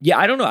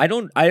don't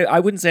know. I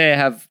wouldn't say I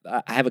have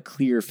a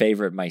clear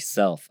favorite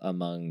myself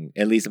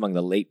at least among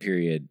the late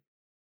period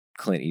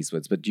Clint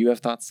Eastwoods. But do you have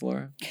thoughts,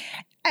 Laura?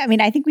 I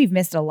mean, I think we've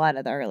missed a lot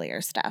of the earlier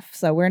stuff.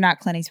 So we're not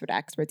Clint Eastwood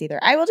experts either.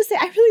 I will just say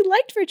I really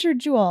liked Richard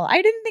Jewell. I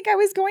didn't think I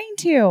was going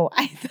to.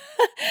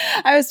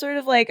 I was sort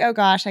of like, oh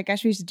gosh, I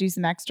guess we should do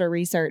some extra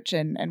research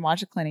and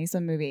watch a Clint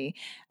Eastwood movie.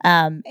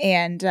 I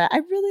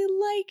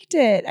really liked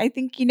it. I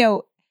think,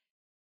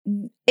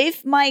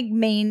 if my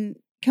main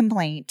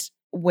complaint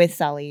with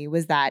Sully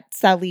was that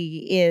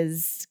Sully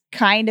is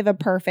kind of a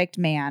perfect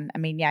man. I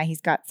mean, yeah,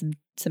 he's got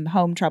some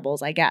home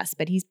troubles, I guess,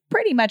 but he's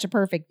pretty much a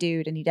perfect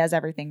dude and he does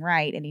everything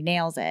right and he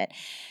nails it.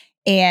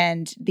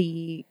 And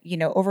the,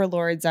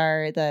 overlords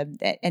are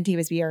the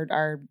NTSB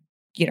are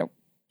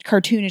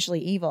cartoonishly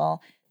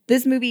evil.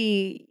 This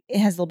movie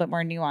has a little bit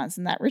more nuance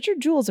in that Richard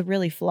Jewell is a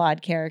really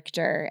flawed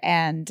character,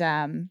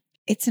 and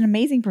it's an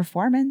amazing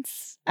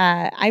performance.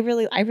 I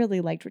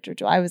really liked Richard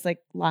Jewell. I was like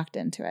locked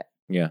into it.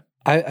 Yeah.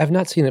 I've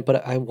not seen it,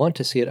 but I want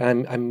to see it.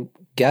 I'm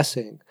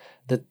guessing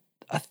that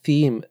a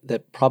theme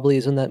that probably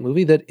is in that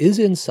movie that is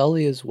in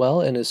Sully as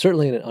well, and is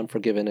certainly in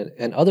Unforgiven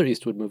and other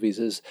Eastwood movies,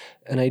 is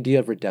an idea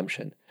of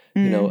redemption.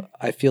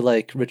 I feel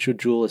like Richard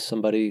Jewell is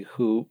somebody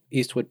who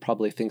Eastwood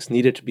probably thinks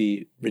needed to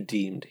be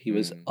redeemed. He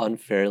was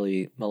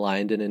unfairly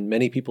maligned, and in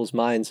many people's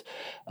minds,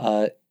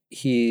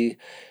 he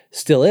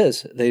still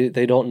is.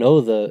 They don't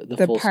know the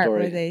full part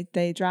story. where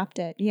they dropped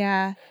it.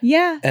 Yeah.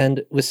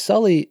 And with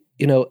Sully,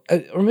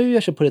 or maybe I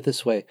should put it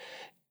this way.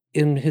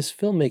 In his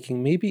filmmaking,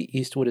 maybe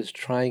Eastwood is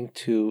trying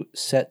to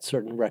set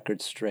certain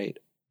records straight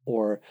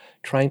or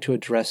trying to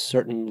address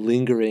certain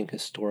lingering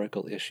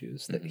historical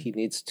issues that he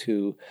needs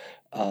to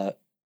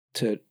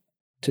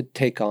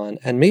take on.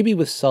 And maybe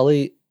with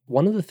Sully,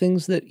 one of the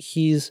things that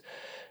he's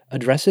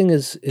addressing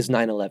is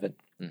 9/11.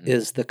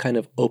 Is the kind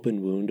of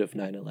open wound of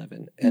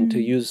 9/11. And to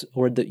use a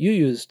word that you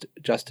used,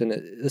 Justin,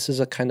 this is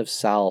a kind of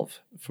salve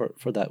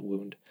for that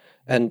wound.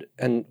 And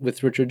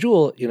with Richard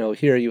Jewell,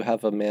 here you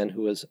have a man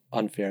who was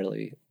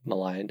unfairly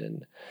maligned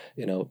and,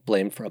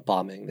 blamed for a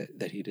bombing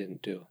that he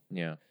didn't do.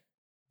 Yeah.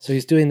 So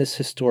he's doing this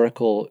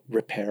historical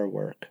repair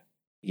work.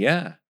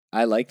 Yeah,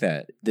 I like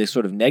that. The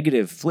sort of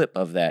negative flip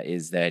of that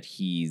is that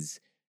he's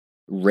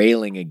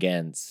railing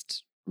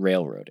against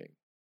railroading,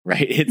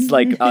 right? It's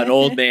like an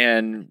old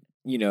man,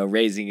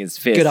 raising his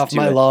fist. Get off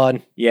my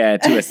lawn. Yeah,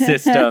 to a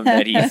system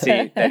that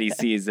he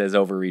sees as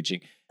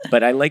overreaching.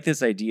 But I like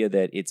this idea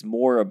that it's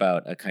more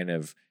about a kind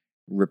of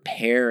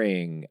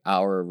repairing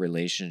our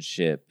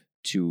relationship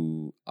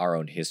to our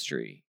own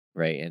history,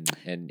 right?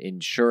 And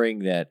ensuring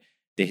that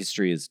the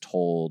history is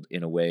told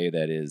in a way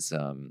that is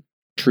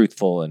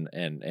truthful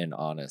and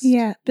honest.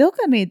 Yeah,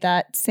 Bilka made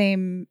that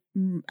same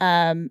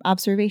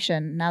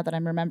observation. Now that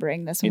I'm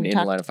remembering this, in The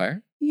Line of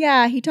Fire.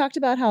 Yeah, he talked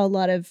about how a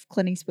lot of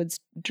Clint Eastwood's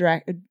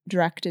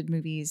directed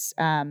movies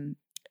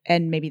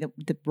and maybe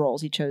the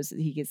roles he chose that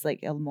he gets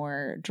like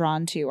more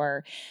drawn to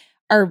are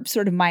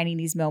sort of mining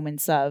these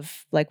moments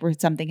of like where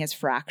something has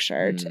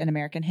fractured in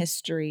American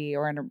history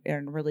or in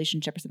a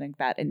relationship or something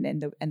like that,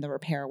 and the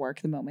repair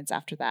work, the moments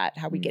after that,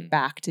 how we get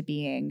back to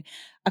being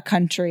a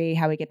country,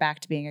 how we get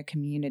back to being a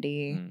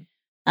community.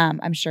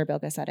 I'm sure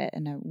Bilge said it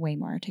in a way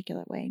more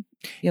articulate way.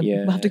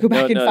 We'll have to go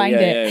back and find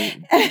it.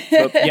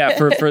 But yeah,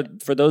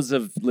 for those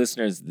of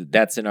listeners,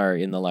 that's in our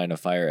In the Line of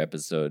Fire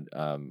episode,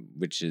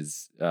 which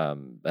is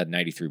a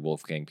 93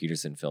 Wolfgang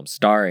Peterson film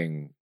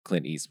starring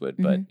Clint Eastwood,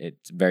 but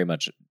it's very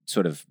much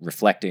sort of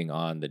reflecting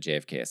on the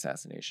JFK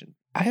assassination.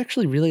 I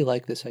actually really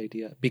like this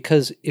idea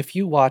because if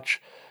you watch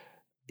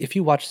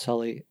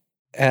Sully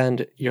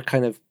and you're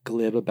kind of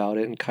glib about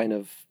it and kind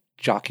of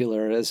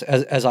jocular as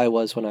I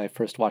was when I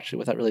first watched it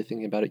without really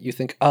thinking about it, you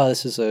think, oh,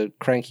 this is a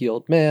cranky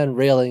old man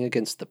railing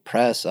against the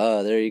press.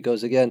 Oh, there he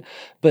goes again.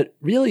 But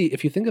really,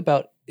 if you think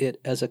about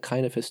it as a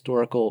kind of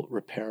historical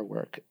repair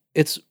work,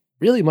 it's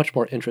really much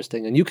more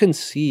interesting. And you can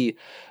see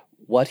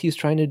what he's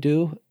trying to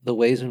do, the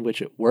ways in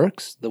which it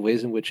works, the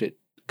ways in which it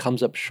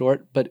comes up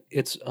short, but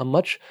it's a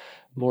much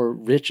more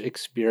rich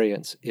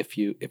experience if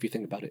you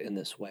think about it in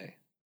this way.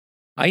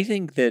 I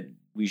think that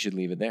we should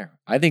leave it there.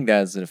 I think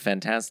that's a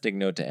fantastic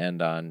note to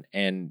end on.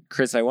 And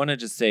Chris, I want to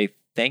just say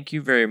thank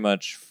you very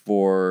much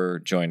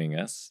for joining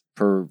us.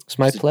 It's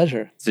my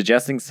pleasure.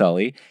 Suggesting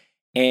Sully.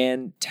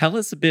 And tell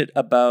us a bit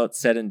about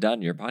Said and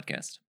Done, your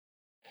podcast.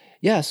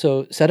 Yeah,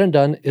 so Said and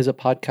Done is a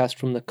podcast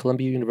from the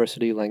Columbia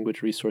University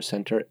Language Resource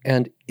Center.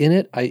 And in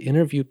it, I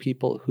interview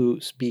people who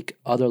speak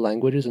other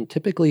languages, and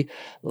typically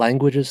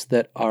languages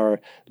that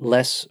are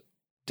less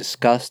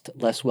discussed,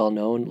 less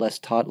well-known, less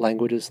taught,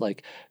 languages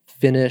like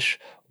Finnish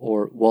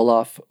or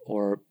Wolof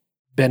or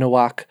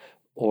Benewak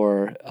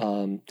or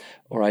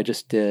I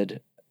just did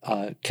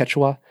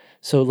Quechua.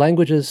 So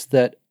languages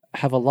that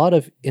have a lot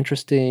of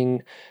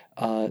interesting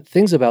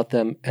things about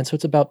them, and so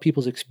it's about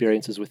people's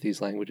experiences with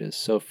these languages.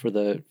 So for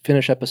the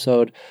Finnish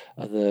episode,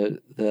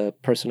 the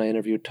person I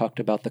interviewed talked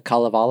about the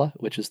Kalevala,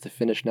 which is the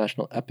Finnish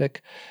national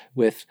epic.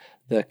 With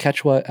the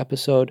Quechua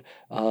episode,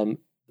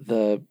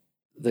 the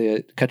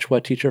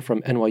Quechua teacher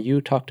from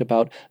NYU talked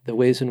about the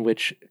ways in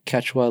which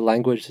Quechua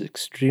language is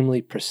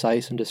extremely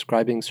precise in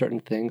describing certain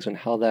things and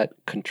how that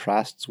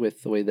contrasts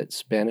with the way that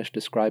Spanish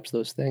describes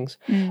those things.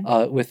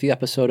 With the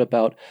episode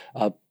about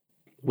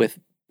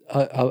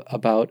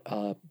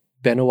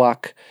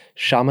Benewak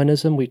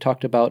shamanism, we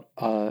talked about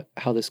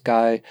how this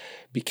guy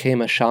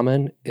became a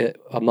shaman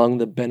among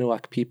the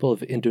Benewak people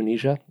of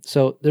Indonesia.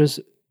 So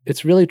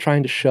it's really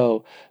trying to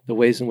show the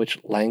ways in which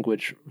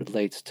language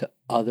relates to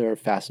other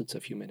facets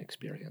of human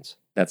experience.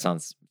 That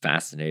sounds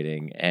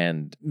fascinating.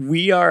 And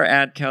we are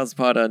at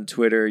CowsPod on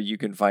Twitter. You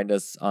can find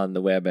us on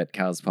the web at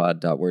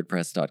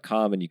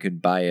cowspod.wordpress.com, and you can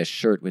buy a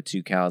shirt with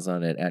 2 cows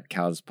on it at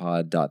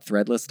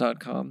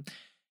cowspod.threadless.com.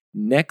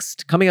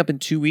 Next, coming up in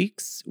 2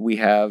 weeks, we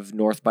have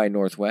North by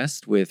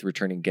Northwest with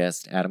returning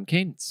guest Adam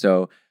Kane.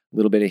 So a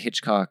little bit of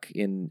Hitchcock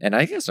and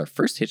I guess our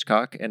first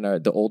Hitchcock and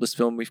the oldest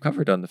film we've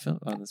covered on this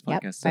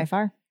podcast. Yep, by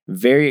far.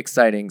 Very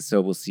exciting.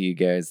 So we'll see you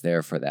guys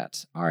there for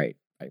that. All right.